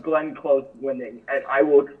chance of Glenn Close winning, and I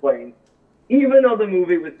will explain. Even though the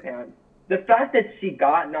movie was panned, the fact that she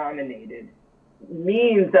got nominated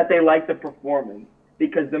means that they liked the performance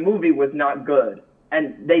because the movie was not good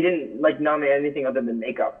and they didn't nominate anything other than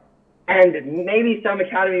makeup. And maybe some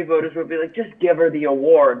Academy voters would be like, just give her the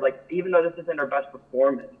award, even though this isn't her best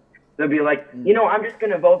performance. They'll be like, I'm just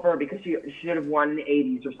gonna vote for her because she should have won in the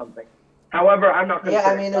 80s or something. However, I'm not gonna. Yeah,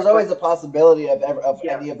 I mean, there's always a possibility of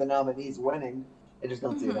any of the nominees winning. I just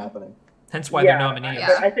don't see it happening. Hence why they're nominees. Yeah.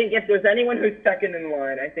 But I think if there's anyone who's second in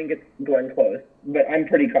line, I think it's Glenn Close. But I'm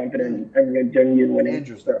pretty confident I'm going to Eugene winning.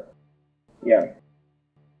 Interesting. So, yeah.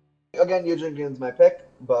 Again, Eugene Gun's my pick,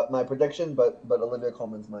 but my prediction, but Olivia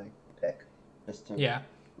Colman's my pick. Just to Yeah.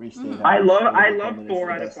 restate. Mhm. how I love Colman is 4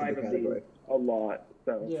 the out of best in 5 the of these category. a lot.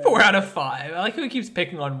 So. Yeah. 4 out of 5. I like how he keeps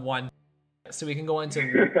picking on one. So we can go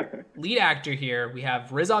into lead actor here. We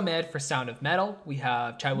have Riz Ahmed for Sound of Metal. We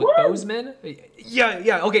have Chadwick Boseman.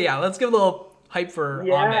 Yeah. Okay, yeah. Let's give a little hype for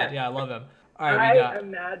Yeah. Ahmed. Yeah, I love him. All right, we I got.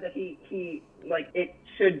 am mad that he like it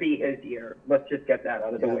should be his year. Let's just get that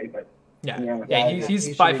out of the way. But Yeah, Yeah. yeah, He he's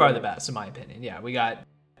should by be far winning. the best in my opinion. Yeah, we got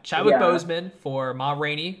Chadwick Yeah. Boseman for Ma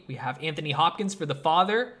Rainey. We have Anthony Hopkins for The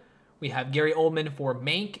Father. We have Gary Oldman for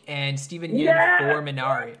Mank and Stephen Yeun Yeah. for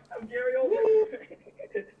Minari. I'm Gary Oldman.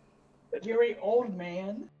 Gary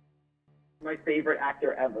Oldman. My favorite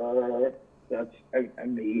actor ever.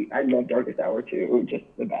 I love Darkest Hour too. Just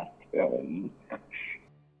the best film.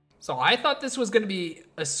 So I thought this was going to be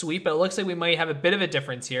a sweep, but it looks like we might have a bit of a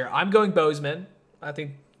difference here. I'm going Boseman. I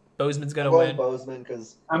think Boseman's going I'm to going win. Boseman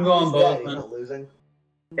because I'm going he's Boseman. not losing.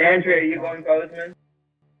 Andrea, are you going Boseman?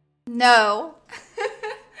 No.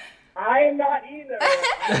 I'm not either.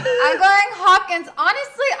 I'm going Hopkins.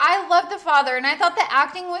 Honestly, I love The Father, and I thought the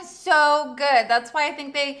acting was so good. That's why I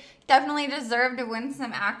think they definitely deserve to win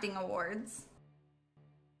some acting awards.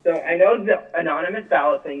 So I know the anonymous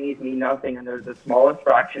ballot thing means nothing, and there's the smallest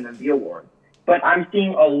fraction of the award. But I'm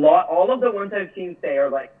seeing all of the ones I've seen say are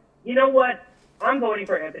like, you know what? I'm voting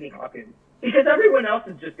for Anthony Hopkins. Because everyone else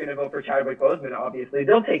is just going to vote for Chadwick Boseman, obviously.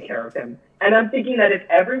 They'll take care of him. And I'm thinking that if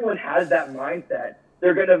everyone has that mindset,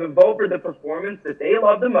 they're going to vote for the performance that they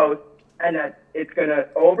love the most, and that it's going to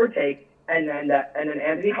overtake, and then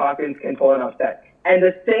Anthony Hopkins can pull an upset. And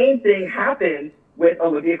the same thing happened with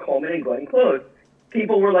Olivia Colman and Glenn Close.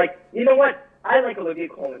 People were like, you know what? I like Olivia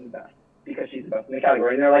Colman the best because she's the best in the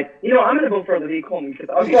category. And they're like, you know, I'm going to vote for Olivia Colman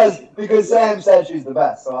because Because Sam said she's the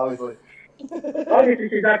best, so obviously. obviously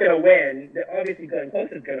she's not going to win. Obviously Glenn Close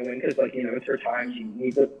is going to win because, like, you know, it's her time. She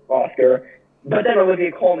needs an Oscar. But then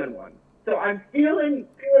Olivia Colman won. So I'm feeling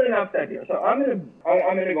an upset here. So I'm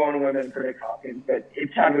gonna go on a limb and predict Hopkins. But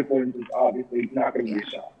if Chadwick wins, it's obviously not going to be a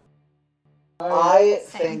shot. I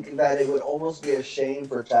Same. think that it would almost be a shame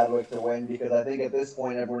for Chadwick to win because I think at this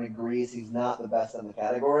point everyone agrees he's not the best in the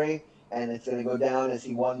category, and it's going to go down as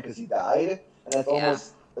he won because he died, and that's Yeah.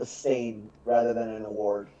 almost a stain rather than an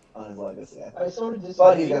award on his legacy. I I think. sort of disagree.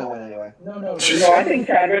 But he's going to win anyway. No. No, I think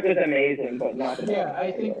Chadwick was amazing, but not the Yeah, best.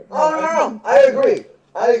 I think. Oh, no. I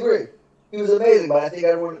agree. He was amazing, but I think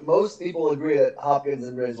most people agree that Hopkins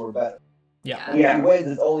and Riz were better. Yeah. And if he wins,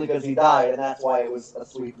 it's only because he died, and that's why it was a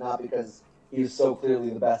sweep, not because he was so clearly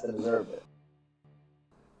the best and deserved it.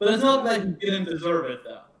 But it's not like he didn't deserve it,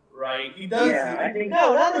 though, right? He does. Yeah, I think.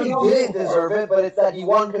 No, not that he didn't deserve it, but it's that he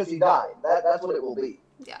won because he died. That's what it will be.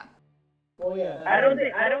 Yeah. Well, yeah. I don't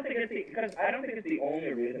think it's the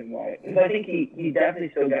only reason why. Because I think he definitely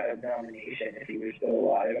still got a nomination if he was still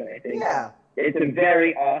alive, and I think Yeah. it's a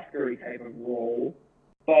very Oscar-y type of role.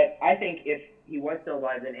 But I think if he was still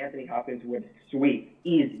alive, then Anthony Hopkins would sweep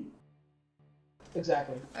easy.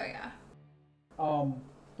 Exactly. Oh yeah.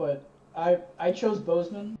 But I chose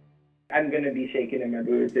Boseman. I'm gonna be shaking in my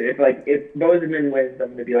boots. If Boseman wins,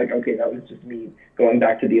 I'm gonna be like, okay, that was just me going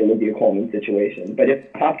back to the Olivia Colman situation. But if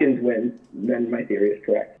Hopkins wins, then my theory is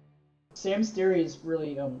correct. Sam's theory is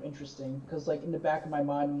really interesting because like in the back of my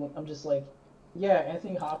mind, I'm just like, yeah,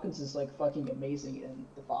 Anthony Hopkins is like fucking amazing in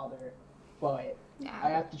The Father, but I Yeah.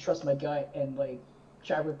 have to trust my gut, and like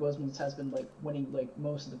Chadwick Boseman has been like winning like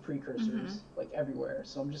most of the precursors like everywhere,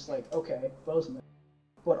 so I'm just like, okay, Boseman.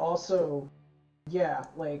 But also, yeah,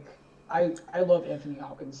 like I love Anthony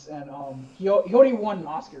Hopkins, and he already won an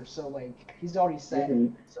Oscar, so like he's already set.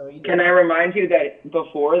 Mhm. So he Can I remind you that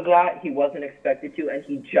before that, he wasn't expected to, and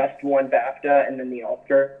he just won BAFTA and then the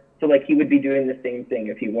Oscar. So like he would be doing the same thing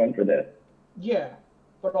if he won for this. Yeah,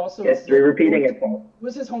 but also History repeating itself. It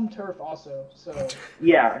was his home turf also, so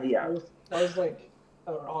Yeah. that was like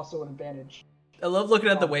also an advantage. I love looking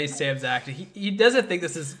at the way Sam's acting. He doesn't think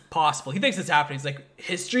this is possible. He thinks it's happening. He's like,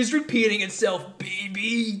 history's repeating itself,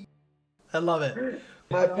 baby. I love it.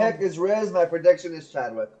 My pick is Riz. My prediction is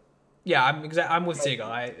Chadwick. Yeah, I'm with Siegel.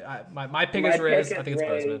 My pick is Riz. I think it's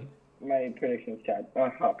Boseman. My prediction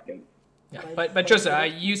is Hopkins. Yeah, but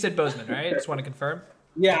Trisha, you said Boseman, right? Just want to confirm.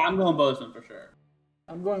 Yeah, I'm going Boseman for sure.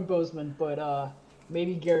 I'm going Boseman, but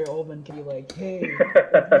maybe Gary Oldman can be like, hey,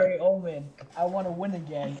 Gary Oldman, I want to win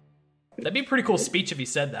again. That'd be a pretty cool speech if he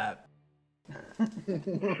said that.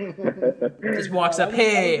 Just walks up,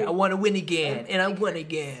 hey, I want to win again, and I won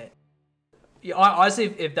again. Yeah,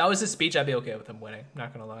 honestly, if that was his speech, I'd be okay with him winning.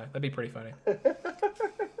 Not gonna lie, that'd be pretty funny.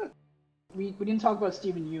 We didn't talk about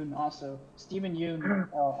Stephen Yeun also. Stephen Yeun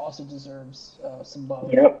also deserves some love.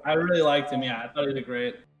 Yep. I really liked him. Yeah, I thought he did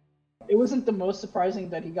great. It wasn't the most surprising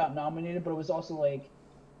that he got nominated, but it was also like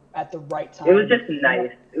at the right time. It was just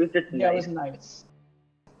nice. It was just Yeah, it nice. was nice.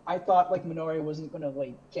 I thought like Minori wasn't gonna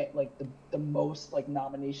like get like the most like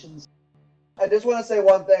nominations. I just want to say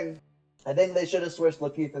one thing. I think they should have switched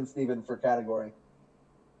Lakeith and Steven for category.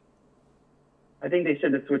 I think they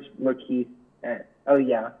should have switched Lakeith. Oh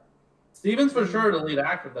yeah. Steven's for sure the lead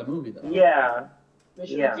actor of that movie, though. Yeah. They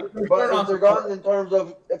should Yeah. have- But if they're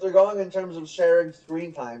going in terms of sharing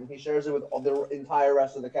screen time, he shares it with the entire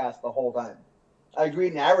rest of the cast the whole time. I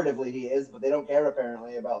agree narratively he is, but they don't care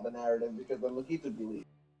apparently about the narrative because then Lakeith would be lead.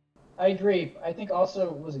 I agree. I think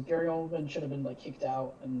also was it Gary Oldman should have been like kicked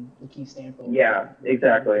out and Lakeith Stanfield. Yeah.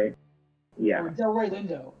 Exactly. Yeah. Or Delroy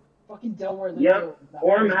Lindo. Fucking Delroy Lindo. Yep.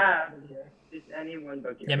 Or was Matt. over here. Just anyone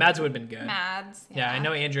but Yeah, Mads would have been good. Mads. Yeah, I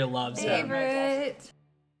know Andrea loves him. Favorite.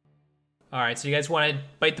 All right, so you guys want to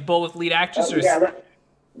bite the bullet with lead actress? Or... Yeah.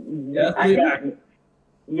 Yeah, I lead think- actor.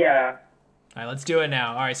 Yeah. All right, let's do it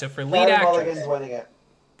now. All right, so for lead Carey actress, Mulligan's winning it.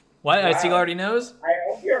 what? Wow. Siegel already knows. I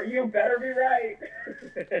hope you better be right.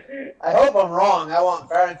 I hope I'm wrong. I want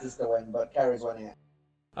Francis to win, but Carey's winning it.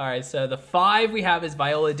 All right, so the 5 we have is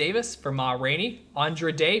Viola Davis for Ma Rainey,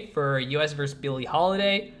 Andra Day for U.S. vs. Billie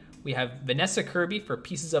Holiday. We have Vanessa Kirby for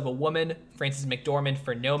Pieces of a Woman, Frances McDormand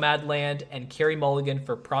for Nomadland, and Carey Mulligan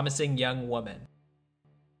for Promising Young Woman.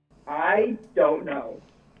 I don't know.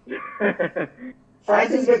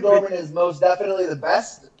 Frances McDormand is most definitely the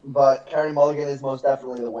best, but Carey Mulligan is most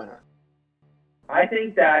definitely the winner. I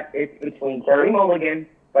think that it's between Carey Mulligan,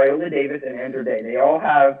 Viola Davis, and Andra Day. They all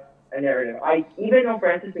have a narrative. Even though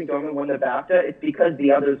Frances McDormand won the BAFTA, it's because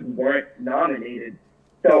the others weren't nominated.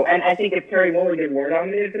 So, and I think if Carey Mulligan were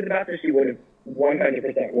nominated for the BAFTA, she would have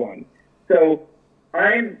 100% won. So,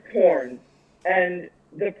 I'm torn. And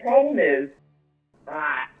the problem is,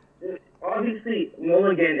 obviously,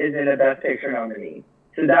 Mulligan isn't a Best Picture nominee.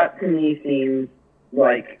 So that, to me, seems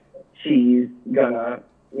like she's gonna,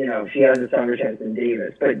 she has a stronger chance than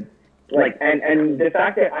Davis. But, and the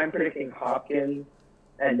fact that I'm predicting Hopkins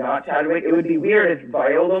and not Chadwick, it would be weird if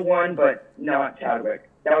Viola won, but not Chadwick.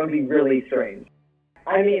 That would be really strange.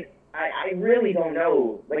 I mean, I really don't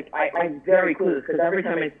know. I'm very clueless, because every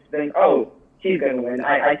time I think, oh, she's going to win,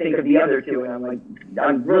 I think of the other two, and I'm like,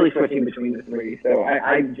 I'm really switching between the three, so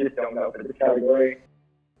I just don't know for this category.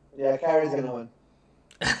 Yeah, Carey's gonna win.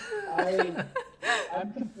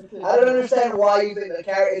 I'm conflicted. I don't understand why you think that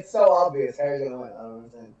Carey. It's so obvious Carey's gonna win. I don't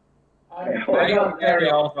understand. I got Carey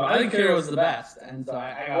also. I think Carey was the best, and so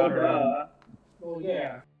I got her. Well,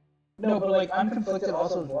 yeah. No, but I'm conflicted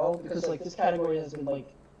also as well because this category has been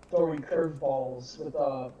throwing curveballs with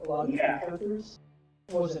a lot of different characters.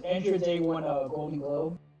 What was it? Andra Day won a Golden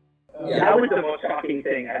Globe. That was the most shocking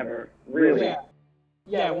thing ever. Really. Yeah.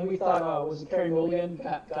 Yeah, when we thought was it Carey Mulligan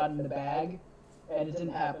got in the bag, and it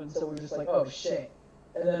didn't happen, so we were just like, oh shit.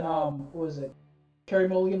 And then what was it? Carey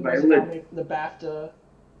Mulligan was nominated for the BAFTA.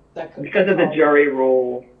 Because of the jury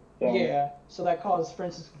rule. So. Yeah, so that caused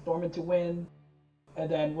Frances McDormand to win. And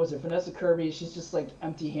then was it Vanessa Kirby? She's just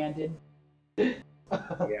empty-handed. Yeah.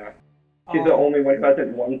 She's the only one who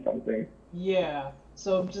hasn't won something. Yeah.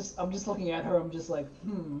 So I'm just looking at her. I'm just like,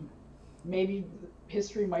 maybe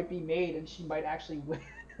history might be made, and she might actually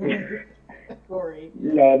win. Story.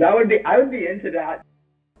 No, I would be into that.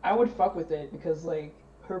 I would fuck with it because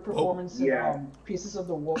her performance in Pieces of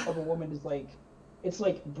a Woman is it's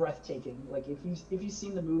breathtaking. If you've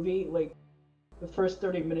seen the movie, the first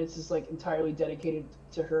 30 minutes is entirely dedicated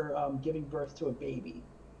to her giving birth to a baby.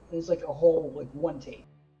 And it's a whole one take.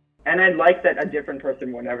 And I'd like that a different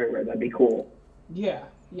person won everywhere. That'd be cool. Yeah,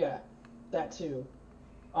 that too.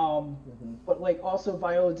 But also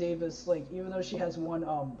Viola Davis, even though she has won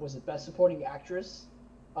was it Best Supporting Actress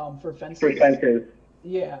for Fences? For Fences.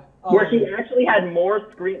 Yeah. Where she actually had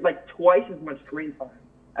more screen, twice as much screen time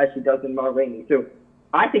as she does in Ma Rainey. So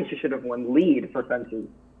I think she should have won lead for Fences.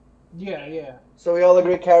 Yeah. So we all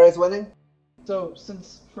agree Carey's winning? So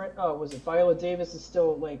since was it Viola Davis is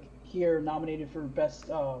still here nominated for Best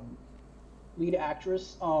Lead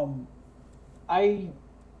Actress, I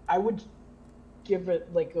would give it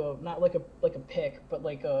not a pick, but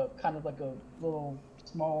a kind of a little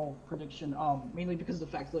small prediction. Mainly because of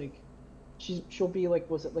the fact she'll be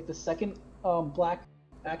was it the second black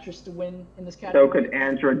actress to win in this category. So could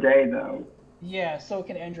Andra Day though. Yeah, so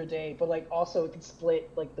can Andra Day, but also it could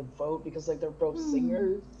split the vote because they're both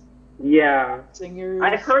singers. Yeah. Singers.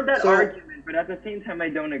 I've heard that argument, but at the same time I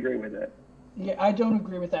don't agree with it. Yeah, I don't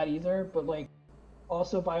agree with that either. But like,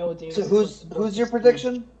 also Viola Davis. So who's your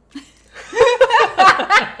prediction?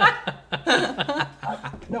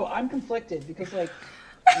 No, I'm conflicted because like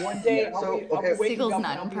one day I'll be waking Siegel's up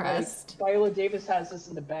not and I'll be impressed. like, Viola Davis has this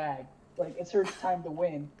in the bag. Like it's her time to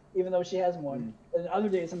win, even though she hasn't won. And other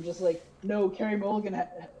days I'm just like, no, Carey Mulligan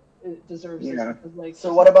deserves this. Because, like,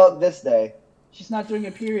 So what about this day? she's not doing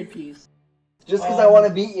a period piece. Just because I want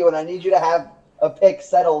to beat you and I need you to have a pick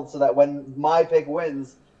settled so that when my pick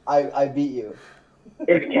wins, I beat you.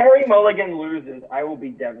 If Carey Mulligan loses, I will be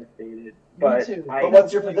devastated. But too. But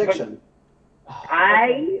what's your prediction?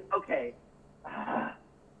 Okay.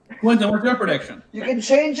 Quentin, what's your prediction? You can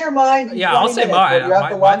change your mind. In Yeah, I'll 20 say minutes, mine. but you have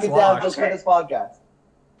to lock Mine's it down locked. just Okay. for this podcast.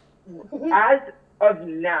 As of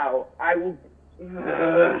now, I will.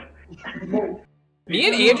 Me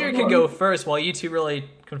and Andrew can go first while you two really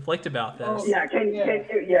conflict about this. Oh, Yeah, can you?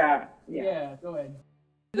 Yeah. Yeah, go ahead.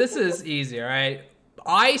 This is easy, all right?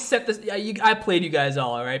 I set this. I played you guys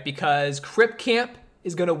all right, because Crip Camp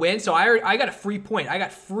is gonna win. So I got a free point. I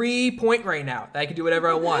got free point right now. I can do whatever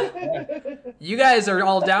I want. You guys are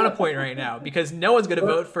all down a point right now because no one's gonna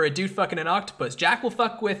vote for a dude fucking an octopus. Jack will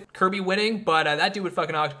fuck with Kirby winning, but that dude would fuck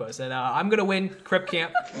an octopus, and I'm gonna win Crip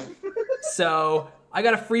Camp. So I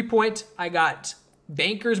got a free point. I got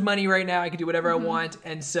banker's money right now. I can do whatever I want,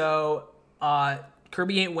 and so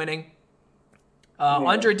Kirby ain't winning.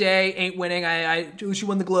 Andre Day ain't winning. She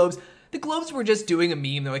won the Globes. The Globes were just doing a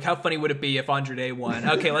meme. They're like, how funny would it be if Andre Day won?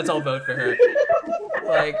 Okay, let's all vote for her.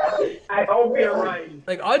 Like, I hope you're right.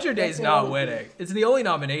 like Andre Day's not winning. It's the only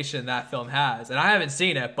nomination that film has, and I haven't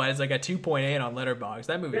seen it, but it's like a 2.8 on Letterboxd.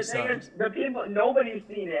 That movie The thing sucks. is, the people, nobody's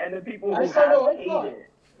seen it, and the people who I saw have it. hate it.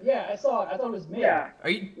 Yeah, I saw it. I thought it was me. Yeah, Are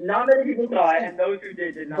you? not many people saw it, and those who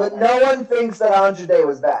did not. But like no it. one thinks that Andre Day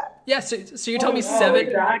was bad. Yeah. So you're telling me Oh, seven?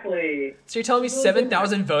 Exactly. So you're telling me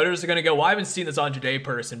 7,000 voters are gonna go? Well, I haven't seen this Andre Day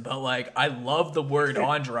person, but like I love the word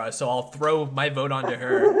Andra, so I'll throw my vote onto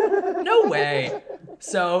her. No way.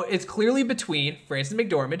 So it's clearly between Frances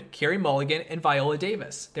McDormand, Carey Mulligan, and Viola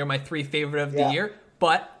Davis. They're my three favorite of the Yeah. year.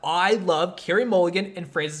 But I love Carey Mulligan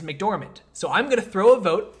and Frances McDormand. So I'm gonna throw a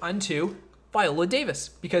vote onto Viola Davis,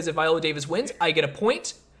 because if Viola Davis wins, I get a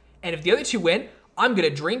point, and if the other two win, I'm gonna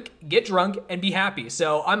drink, get drunk, and be happy.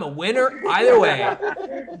 So I'm a winner either way.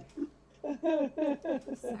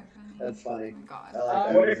 That's funny. Oh my God. I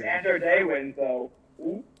like What that. if Andrew Day wins, though?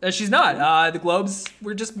 Ooh. She's not. The Globes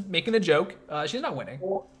were just making a joke. She's not winning.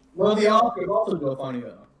 Well, the Oscars also go funny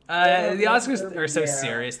though. The Oscars are so Yeah.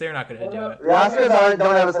 serious; they're not gonna do it. The Oscars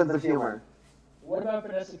don't have a sense of humor. What about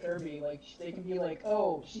Vanessa Kirby? Like they can be like,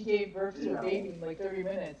 oh, she gave birth to a baby in like 30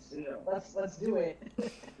 minutes. No, Let's do it.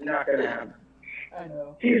 not gonna happen. I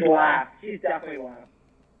know. She's laughed. She's definitely laughed.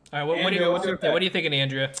 All right, what do Andrea, what's your pick? you thinking,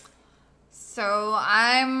 Andrea? So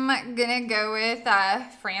I'm gonna go with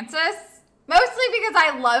Frances. Mostly because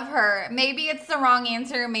I love her. Maybe it's the wrong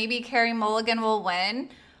answer. Maybe Carey Mulligan will win.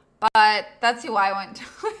 But that's who I went to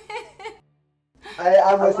win.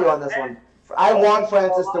 I'm with you on this one. I want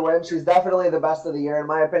Frances to win. She's definitely the best of the year in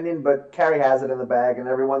my opinion, but Carrie has it in the bag, and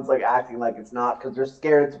everyone's like acting like it's not because they're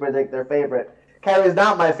scared to predict their favorite. Carrie's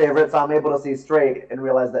not my favorite, so I'm able to see straight and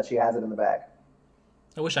realize that she has it in the bag.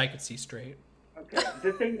 I wish I could see straight. Okay.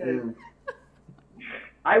 The thing is,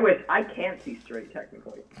 I can't see straight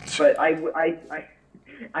technically, but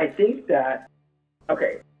I think that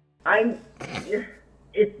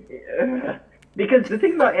because the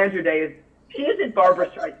thing about Andrew Day is she isn't Barbara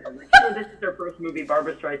Streisand. Like, sure, this is her first movie.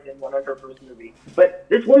 Barbara Streisand, one of her first movies, but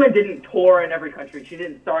this woman didn't tour in every country. She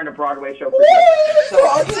didn't star in a Broadway show. What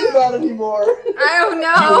are you talking about anymore? I don't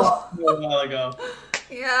know. A while ago.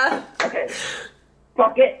 Yeah. Okay,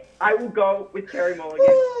 fuck it. I will go with Carey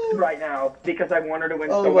Mulligan right now because I want her to win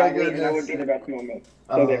Oh so my badly, and that would goodness. be the best moment.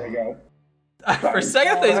 So there we go. For a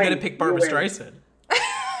second, I thought he was Fine. gonna pick Barbara You win. Streisand.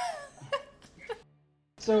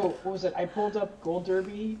 So what was it? I pulled up Gold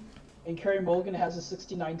Derby, and Carey Mulligan has a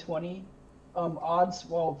 69-20 odds,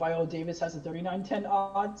 while Viola Davis has a 39-10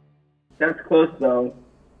 odds. That's close though.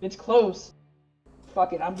 It's close.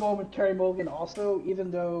 Fuck it, I'm going with Carey Mulligan also,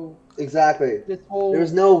 even though Exactly. this whole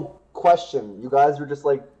There's no question. You guys were just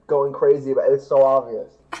like going crazy, but it's so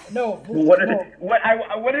obvious. no. What if no,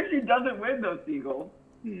 what if she doesn't win though, Siegel?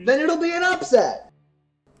 Then it'll be an upset.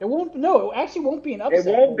 it won't. No, it actually won't be an upset.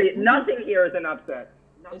 It won't be. Nothing here is an upset.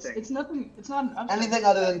 Nothing. It's nothing. It's not an upset. Anything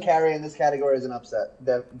other than Carrie in this category is an upset.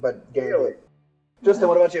 But Really? Gabe. Justin,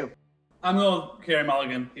 what about you? I'm going with Carey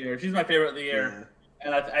Mulligan here. She's my favorite of the year,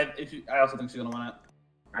 and I also think she's gonna win it.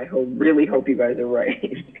 I really hope you guys are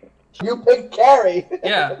right. You picked Carrie.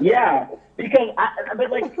 Yeah. Yeah, because but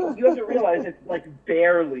like you have to realize it's like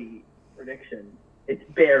barely prediction. It's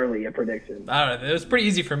barely a prediction. I don't know. It was pretty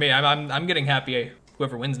easy for me. I'm getting happy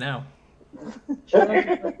whoever wins now. Shout out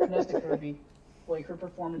to Vanessa Kirby. Like, her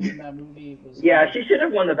performance in that movie was... Yeah, she should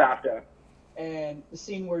have won the BAFTA. And the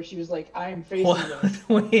scene where she was like, I am facing What? this.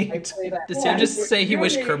 Wait, I play that did Sam just say he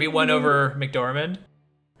wished Kirby won over McDormand?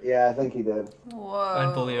 Yeah, I think he did. Whoa.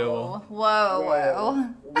 Unbelievable. Whoa.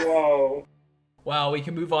 Whoa. Well, we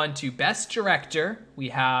can move on to Best Director. We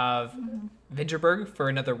have Vinterberg for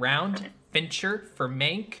Another Round, Fincher for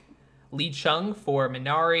Mank, Lee Chung for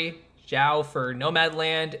Minari, Zhao for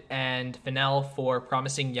Nomadland, and Fennell for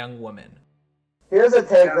Promising Young Woman. Here's a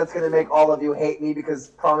take that's going to make all of you hate me because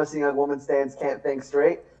Promising Young Woman stands can't think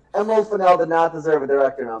straight. Emerald Fennell did not deserve a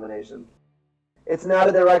director nomination. It's not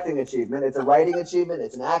a directing achievement. It's a writing achievement.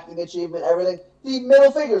 It's an acting achievement. Everything. The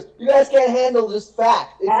middle fingers. You guys can't handle just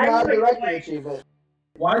fact. It's not a directing achievement.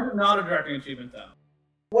 Why is it not a directing achievement, though?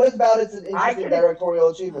 What about its an interesting directorial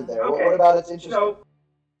achievement there? Okay. What about its interesting? So,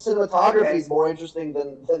 Cinematography is more interesting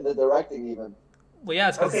than the directing, even. Well, yeah,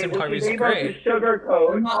 it's because okay, cinematography is to great.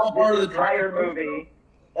 sugarcoat Not all part of this the entire director. movie.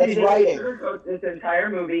 That's She writing. sugarcoat this entire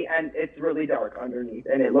movie, and it's really dark underneath,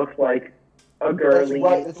 and it looks like a That's girly...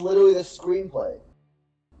 right. It's literally the screenplay.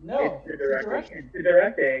 No, It's the directing. direction. It's the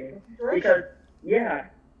directing. Because, yeah,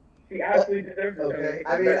 she absolutely deserves it. Okay.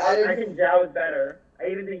 I I mean, I think Zhao is better. I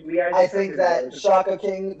even think I think that Shaka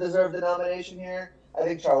King deserved the nomination here. I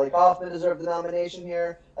think Charlie Kaufman deserved the nomination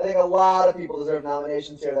here. I think a lot of people deserve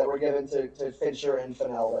nominations here that were given to Fincher and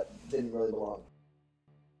Fennell that didn't really belong.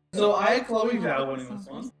 So I had Chloe Zhao winning this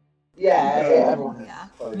one. Yeah, everyone has. Yeah.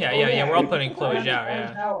 Chloe Zhao. Yeah, we're all putting Chloe Zhao, I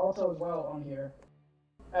yeah. Zhao also as well on here.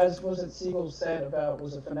 As was it Siegel said about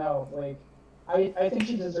was it Fennell, like I think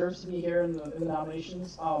she deserves to be here in the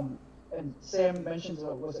nominations. And Sam mentioned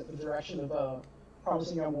was it the direction of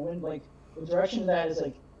Promising Young Woman, like the direction of that is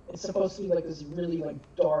like it's supposed to be like this really like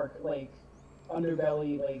dark like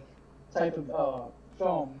underbelly like type of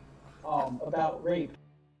film about rape,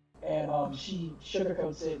 and she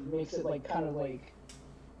sugarcoats it and makes it like kind of like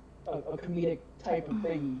a comedic type of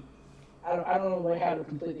thing. I don't know like how to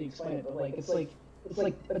completely explain it, but like it's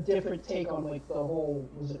like a different take on like the whole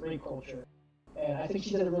was it rape culture, and I think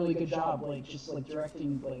she did a really good job like just like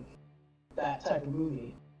directing like that type of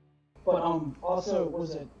movie. But also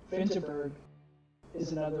was it Vinterberg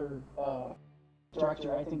is another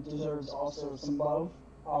director I think deserves also some love.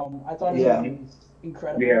 I thought his movie was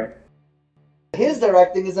incredible. Yeah. His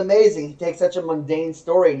directing is amazing. He takes such a mundane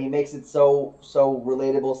story and he makes it so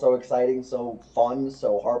relatable, so exciting, so fun,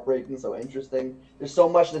 so heartbreaking, so interesting. There's so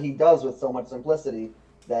much that he does with so much simplicity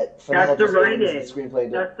that That's the just writing. brings the screenplay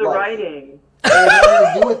to That's the life. writing. It has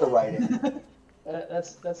nothing to do with the writing.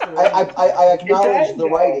 That's the I acknowledged does, the though.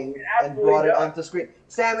 writing It and brought it absolutely onto screen.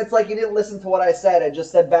 Sam, it's like you didn't listen to what I said. I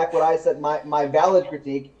just said back what I said, my valid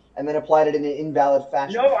critique, and then applied it in an invalid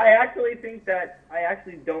fashion. No, I actually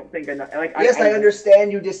don't think enough. Like, Yes, I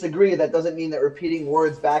understand you disagree. That doesn't mean that repeating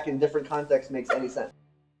words back in different contexts makes any sense.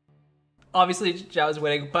 Obviously, Zhao's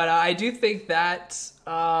winning, but I do think that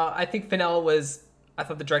I think Fennell I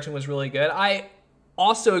thought the direction was really good. I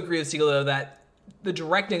also agree with Siegel, though, that the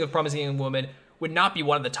directing of Promising Young Woman would not be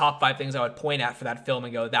one of the top 5 things I would point at for that film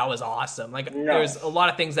and go, that was awesome. Like, No. there's a lot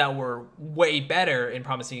of things that were way better in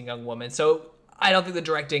Promising Young Woman. So I don't think the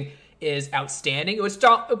directing is outstanding. It would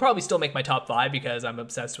probably still make my top 5 because I'm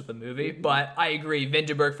obsessed with the movie. But I agree,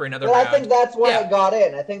 Vinterberg for Another Well, Round. I think that's why Yeah. it got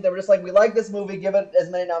in. I think they were just like, we like this movie, give it as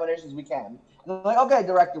many nominations as we can. And I'm like, okay,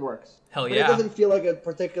 director works. Hell But yeah. it doesn't feel like a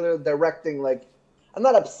particular directing, like, I'm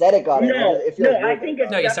not upset it got in. It feels I good think that it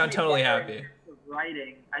it's No, you got in. sound totally better happy. in terms of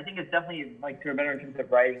writing. I think it's definitely like better in terms of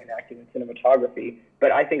writing and acting and cinematography.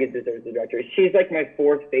 But I think it deserves the director. She's like my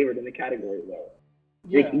 4th favorite in the category, though.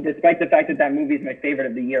 Yeah. Like, despite the fact that movie is my favorite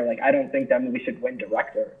of the year, like I don't think that movie should win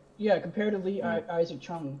director. Yeah, comparatively, Isaac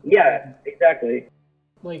Chung. Yeah, exactly.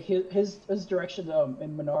 Like his direction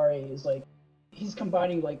in Minari is like he's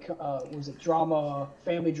combining like was it drama,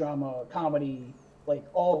 family drama, comedy, like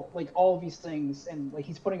all of these things, and like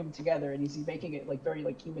he's putting them together and he's making it like very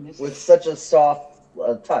like humanistic. With such a soft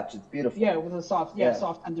touch. It's beautiful. Yeah, with a soft, Yeah.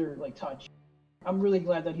 soft tender like touch. I'm really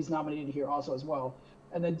glad that he's nominated here also as well.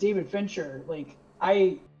 And then David Fincher, like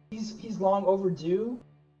he's long overdue,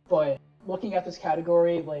 but looking at this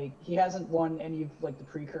category, like he hasn't won any of like the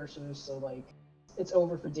precursors, so like it's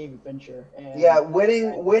over for David Fincher. And Yeah,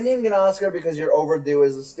 winning an Oscar because you're overdue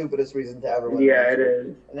is the stupidest reason to ever win. Yeah, an it Oscar.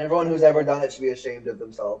 is. And everyone who's ever done it should be ashamed of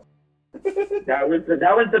themselves. That was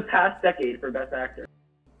the past decade for Best Actor.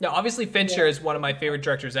 Now, obviously, Fincher is one of my favorite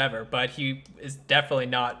directors ever, but he is definitely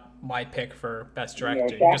not my pick for Best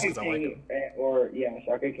Director, just because I like him.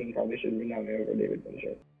 Shaka King probably should be nominated over David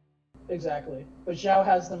Fincher. Exactly. But Zhao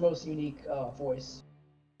has the most unique voice,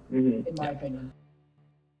 Mm-hmm. in my opinion.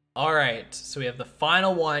 All right, so we have the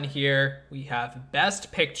final one here. We have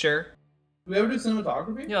Best Picture. Do we ever do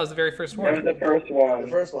cinematography? Yeah, that was the very first That was one. the first The one.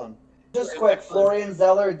 first one. Just quick, Florian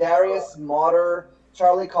Zeller, Darius Motter,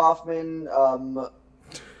 Charlie Kaufman,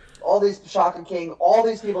 all these, Shaka King, all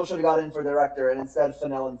these people should have got in for director, and instead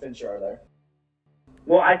Fennell and Fincher are there.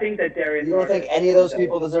 Well, I think that Darius. You don't think any of those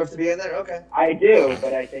people deserve to be in there? Okay. I do,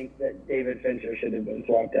 but I think that David Fincher should have been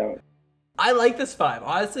swapped out. I like this 5.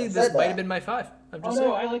 Honestly, I this said might that. have been my 5. I'm Oh just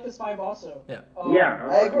no, saying. I like this 5 also. Yeah. Yeah.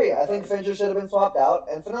 I agree. I think Fincher should have been swapped out,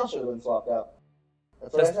 and Fennell should have been swapped out.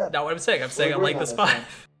 That's what That's I said. not what I'm saying. I'm saying I agreeing like on this this 5. one.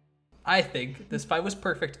 I think this 5 was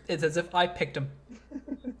perfect. It's as if I picked him.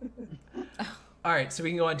 All right, so we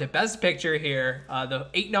can go on to Best Picture here. The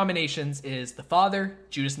 8 nominations is The Father,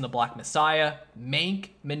 Judas and the Black Messiah, Mank,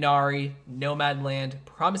 Minari, Nomadland,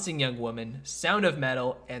 Promising Young Woman, Sound of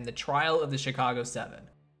Metal, and The Trial of the Chicago 7.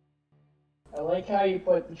 I like how you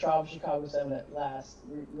put the Trial of Chicago 7 at last.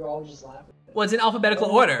 You're all just laughing. Well, it's in alphabetical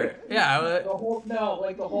order. Yeah. The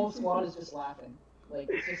whole squad is just laughing. Like,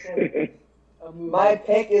 it's just like a movie. My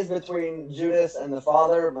pick is between Judas and The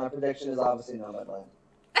Father. My prediction is obviously Nomadland.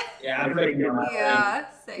 Yeah, I'm picking Nomadland. Yeah,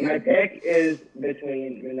 My same. pick is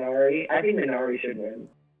between Minari. I think Minari should win,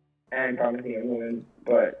 and Promising Young Woman,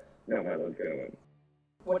 but no, my one's gonna win.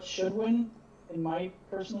 What should win, in my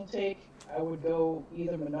personal take, I would go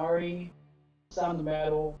either Minari, Sound of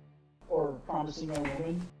Metal, or Promising Young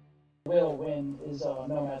Woman. Will win is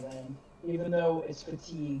Nomadland. Even though it's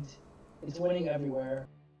fatigued, it's winning everywhere.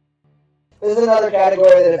 This is another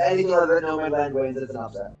category that if anything other than Nomadland wins, it's an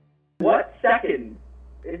upset. What second?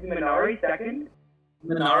 Is Minari second?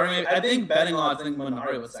 Minari, I think betting odds, I think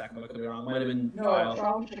Minari was second, but I could be wrong. Might have been No, Trial.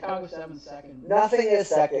 Trial of Chicago 7 second. Nothing is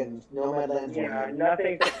second. Nomadland's Yeah, winning.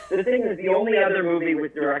 nothing. The thing is, the only other movie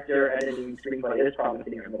with director, editing, screenplay is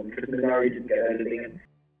Promising Young Woman, because Minari didn't get editing, and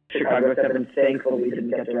Chicago 7 thankfully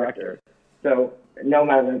didn't get director. So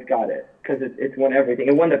Nomadland's got it, because it's won everything.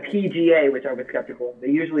 It won the PGA, which I was skeptical. They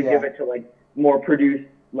usually give it to like more produced,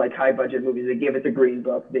 like high budget movies. They gave it to Green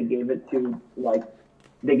Book. They gave it to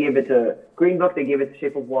They gave it to Green Book, they gave it to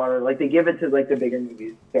Shape of Water, like they give it to like the bigger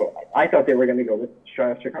movies. So I thought they were going to go with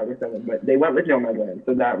Chicago 7, but they went with Nomadland,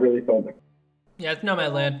 so that really sold them. Yeah, it's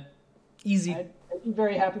Nomadland. Easy. I'd be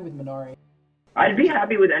very happy with Minari. I'd be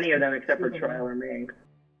happy with any of them except for Trial or Mank.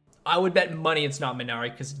 I would bet money it's not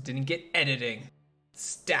Minari because it didn't get editing.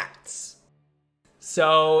 Stats.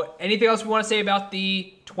 So, anything else we want to say about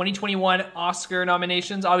the 2021 Oscar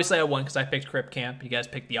nominations? Obviously, I won because I picked Crip Camp. You guys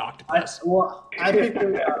picked The Octopus. I picked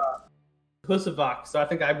Puss of Vox, so I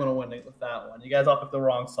think I'm gonna win it with that one. You guys all picked the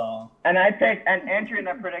wrong song. And I picked, and Andrew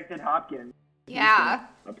predicted Hopkins. Yeah.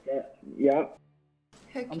 Upset. Yep.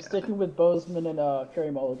 I'm Heck sticking with Bozeman and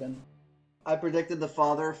Carey Mulligan. I predicted The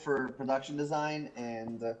Father for production design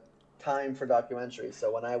and Time for documentary.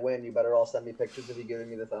 So when I win, you better all send me pictures of you giving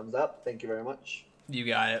me the thumbs up. Thank you very much. You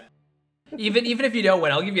got it. Even if you don't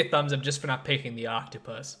win, I'll give you a thumbs up just for not picking The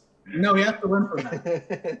Octopus. No, you have to win for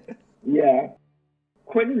that. Yeah.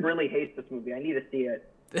 Quentin really hates this movie. I need to see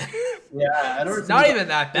it. Yeah, I don't. It's not even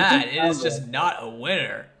that bad. It is just not a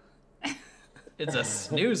winner. It's a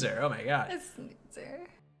snoozer. Oh my god. A snoozer.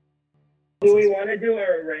 Do we want to do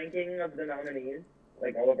a ranking of the nominees?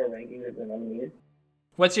 Like all of our rankings of the nominees?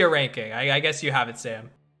 What's your ranking? I guess you have it, Sam.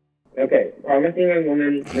 Okay. Promising Young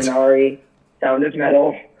Woman, Minari, Sound of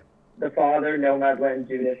Metal, The Father, Nomadland,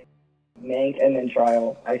 Judas, Mank, and then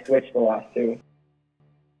Trial. I switched the last two.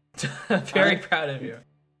 Very proud of you.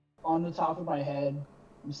 On the top of my head,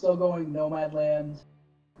 I'm still going Nomadland,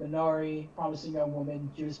 Minari, Promising Young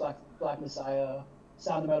Woman, Judas Black Messiah,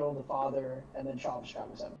 Sound of Metal, The Father, and then Trial of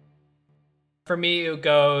Chicago 7. For me, it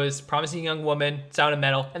goes Promising Young Woman, Sound of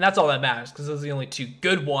Metal, and that's all that matters because those are the only two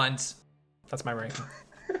good ones. That's my ranking.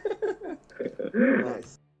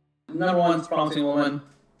 Nice. Number one's Promising Woman,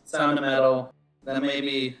 Sound of Metal, then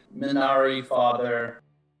maybe Minari, Father,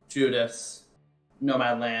 Judas,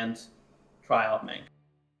 Nomadland, Trial, Mank.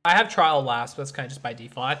 I have Trial last, but that's kind of just by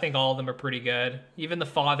default. I think all of them are pretty good. Even The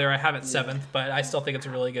Father, I have it 7th, but I still think it's a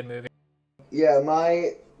really good movie. Yeah,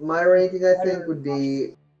 my ranking I think would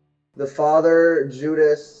be The Father,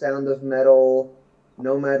 Judas, Sound of Metal,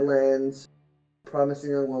 Nomadland,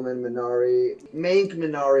 Promising Young Woman, Minari, Mank,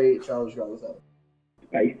 Minari, Trial of Chicago 7.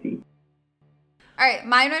 Spicy. All right,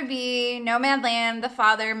 mine would be Nomadland, The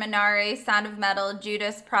Father, Minari, Sound of Metal,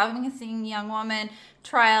 Judas, Promising Young Woman,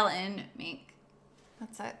 Trial, and Mank.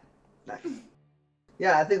 That's it. Nice.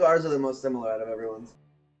 Yeah, I think ours are the most similar out of everyone's.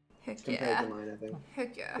 Heck Compared yeah. to mine, I think.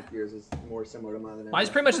 Heck yeah. If yours is more similar to mine than Mine's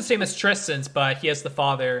pretty much the same as Tristan's, but he has The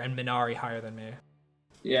Father and Minari higher than me.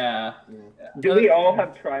 Yeah. Do we all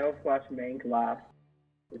have trial / Mank last?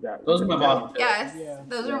 Is that Those are my bottom two. Yes, Yeah.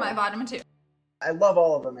 those are my bottom two. I love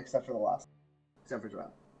all of them except for the last, except for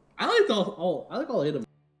Trial. I like all 8 of them.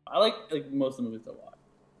 I like most of the movies I watch.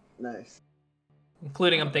 Nice.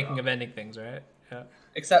 Including I'm thinking of ending things, right? Yeah.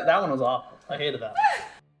 Except that one was awful. I hated that.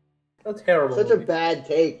 That's terrible. Such a bad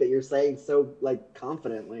take that you're saying so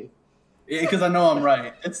confidently. Because I know I'm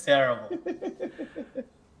right. It's terrible.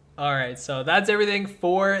 All right, so that's everything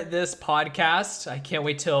for this podcast. I can't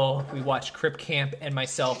wait till we watch Crip Camp and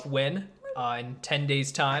myself win in 10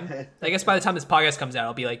 days' time. I guess by the time this podcast comes out,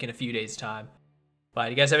 it'll be in a few days' time. But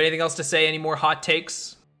you guys have anything else to say? Any more hot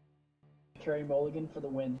takes? Carey Mulligan for the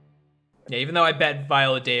win. Yeah, even though I bet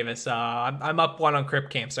Viola Davis, I'm up 1 on Crip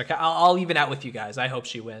Camp, so I'll even out with you guys. I hope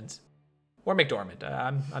she wins. Or McDormand.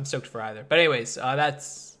 I'm stoked for either. But anyways,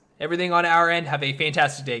 that's everything on our end. Have a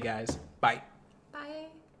fantastic day, guys. Bye. Bye.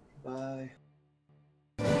 Bye.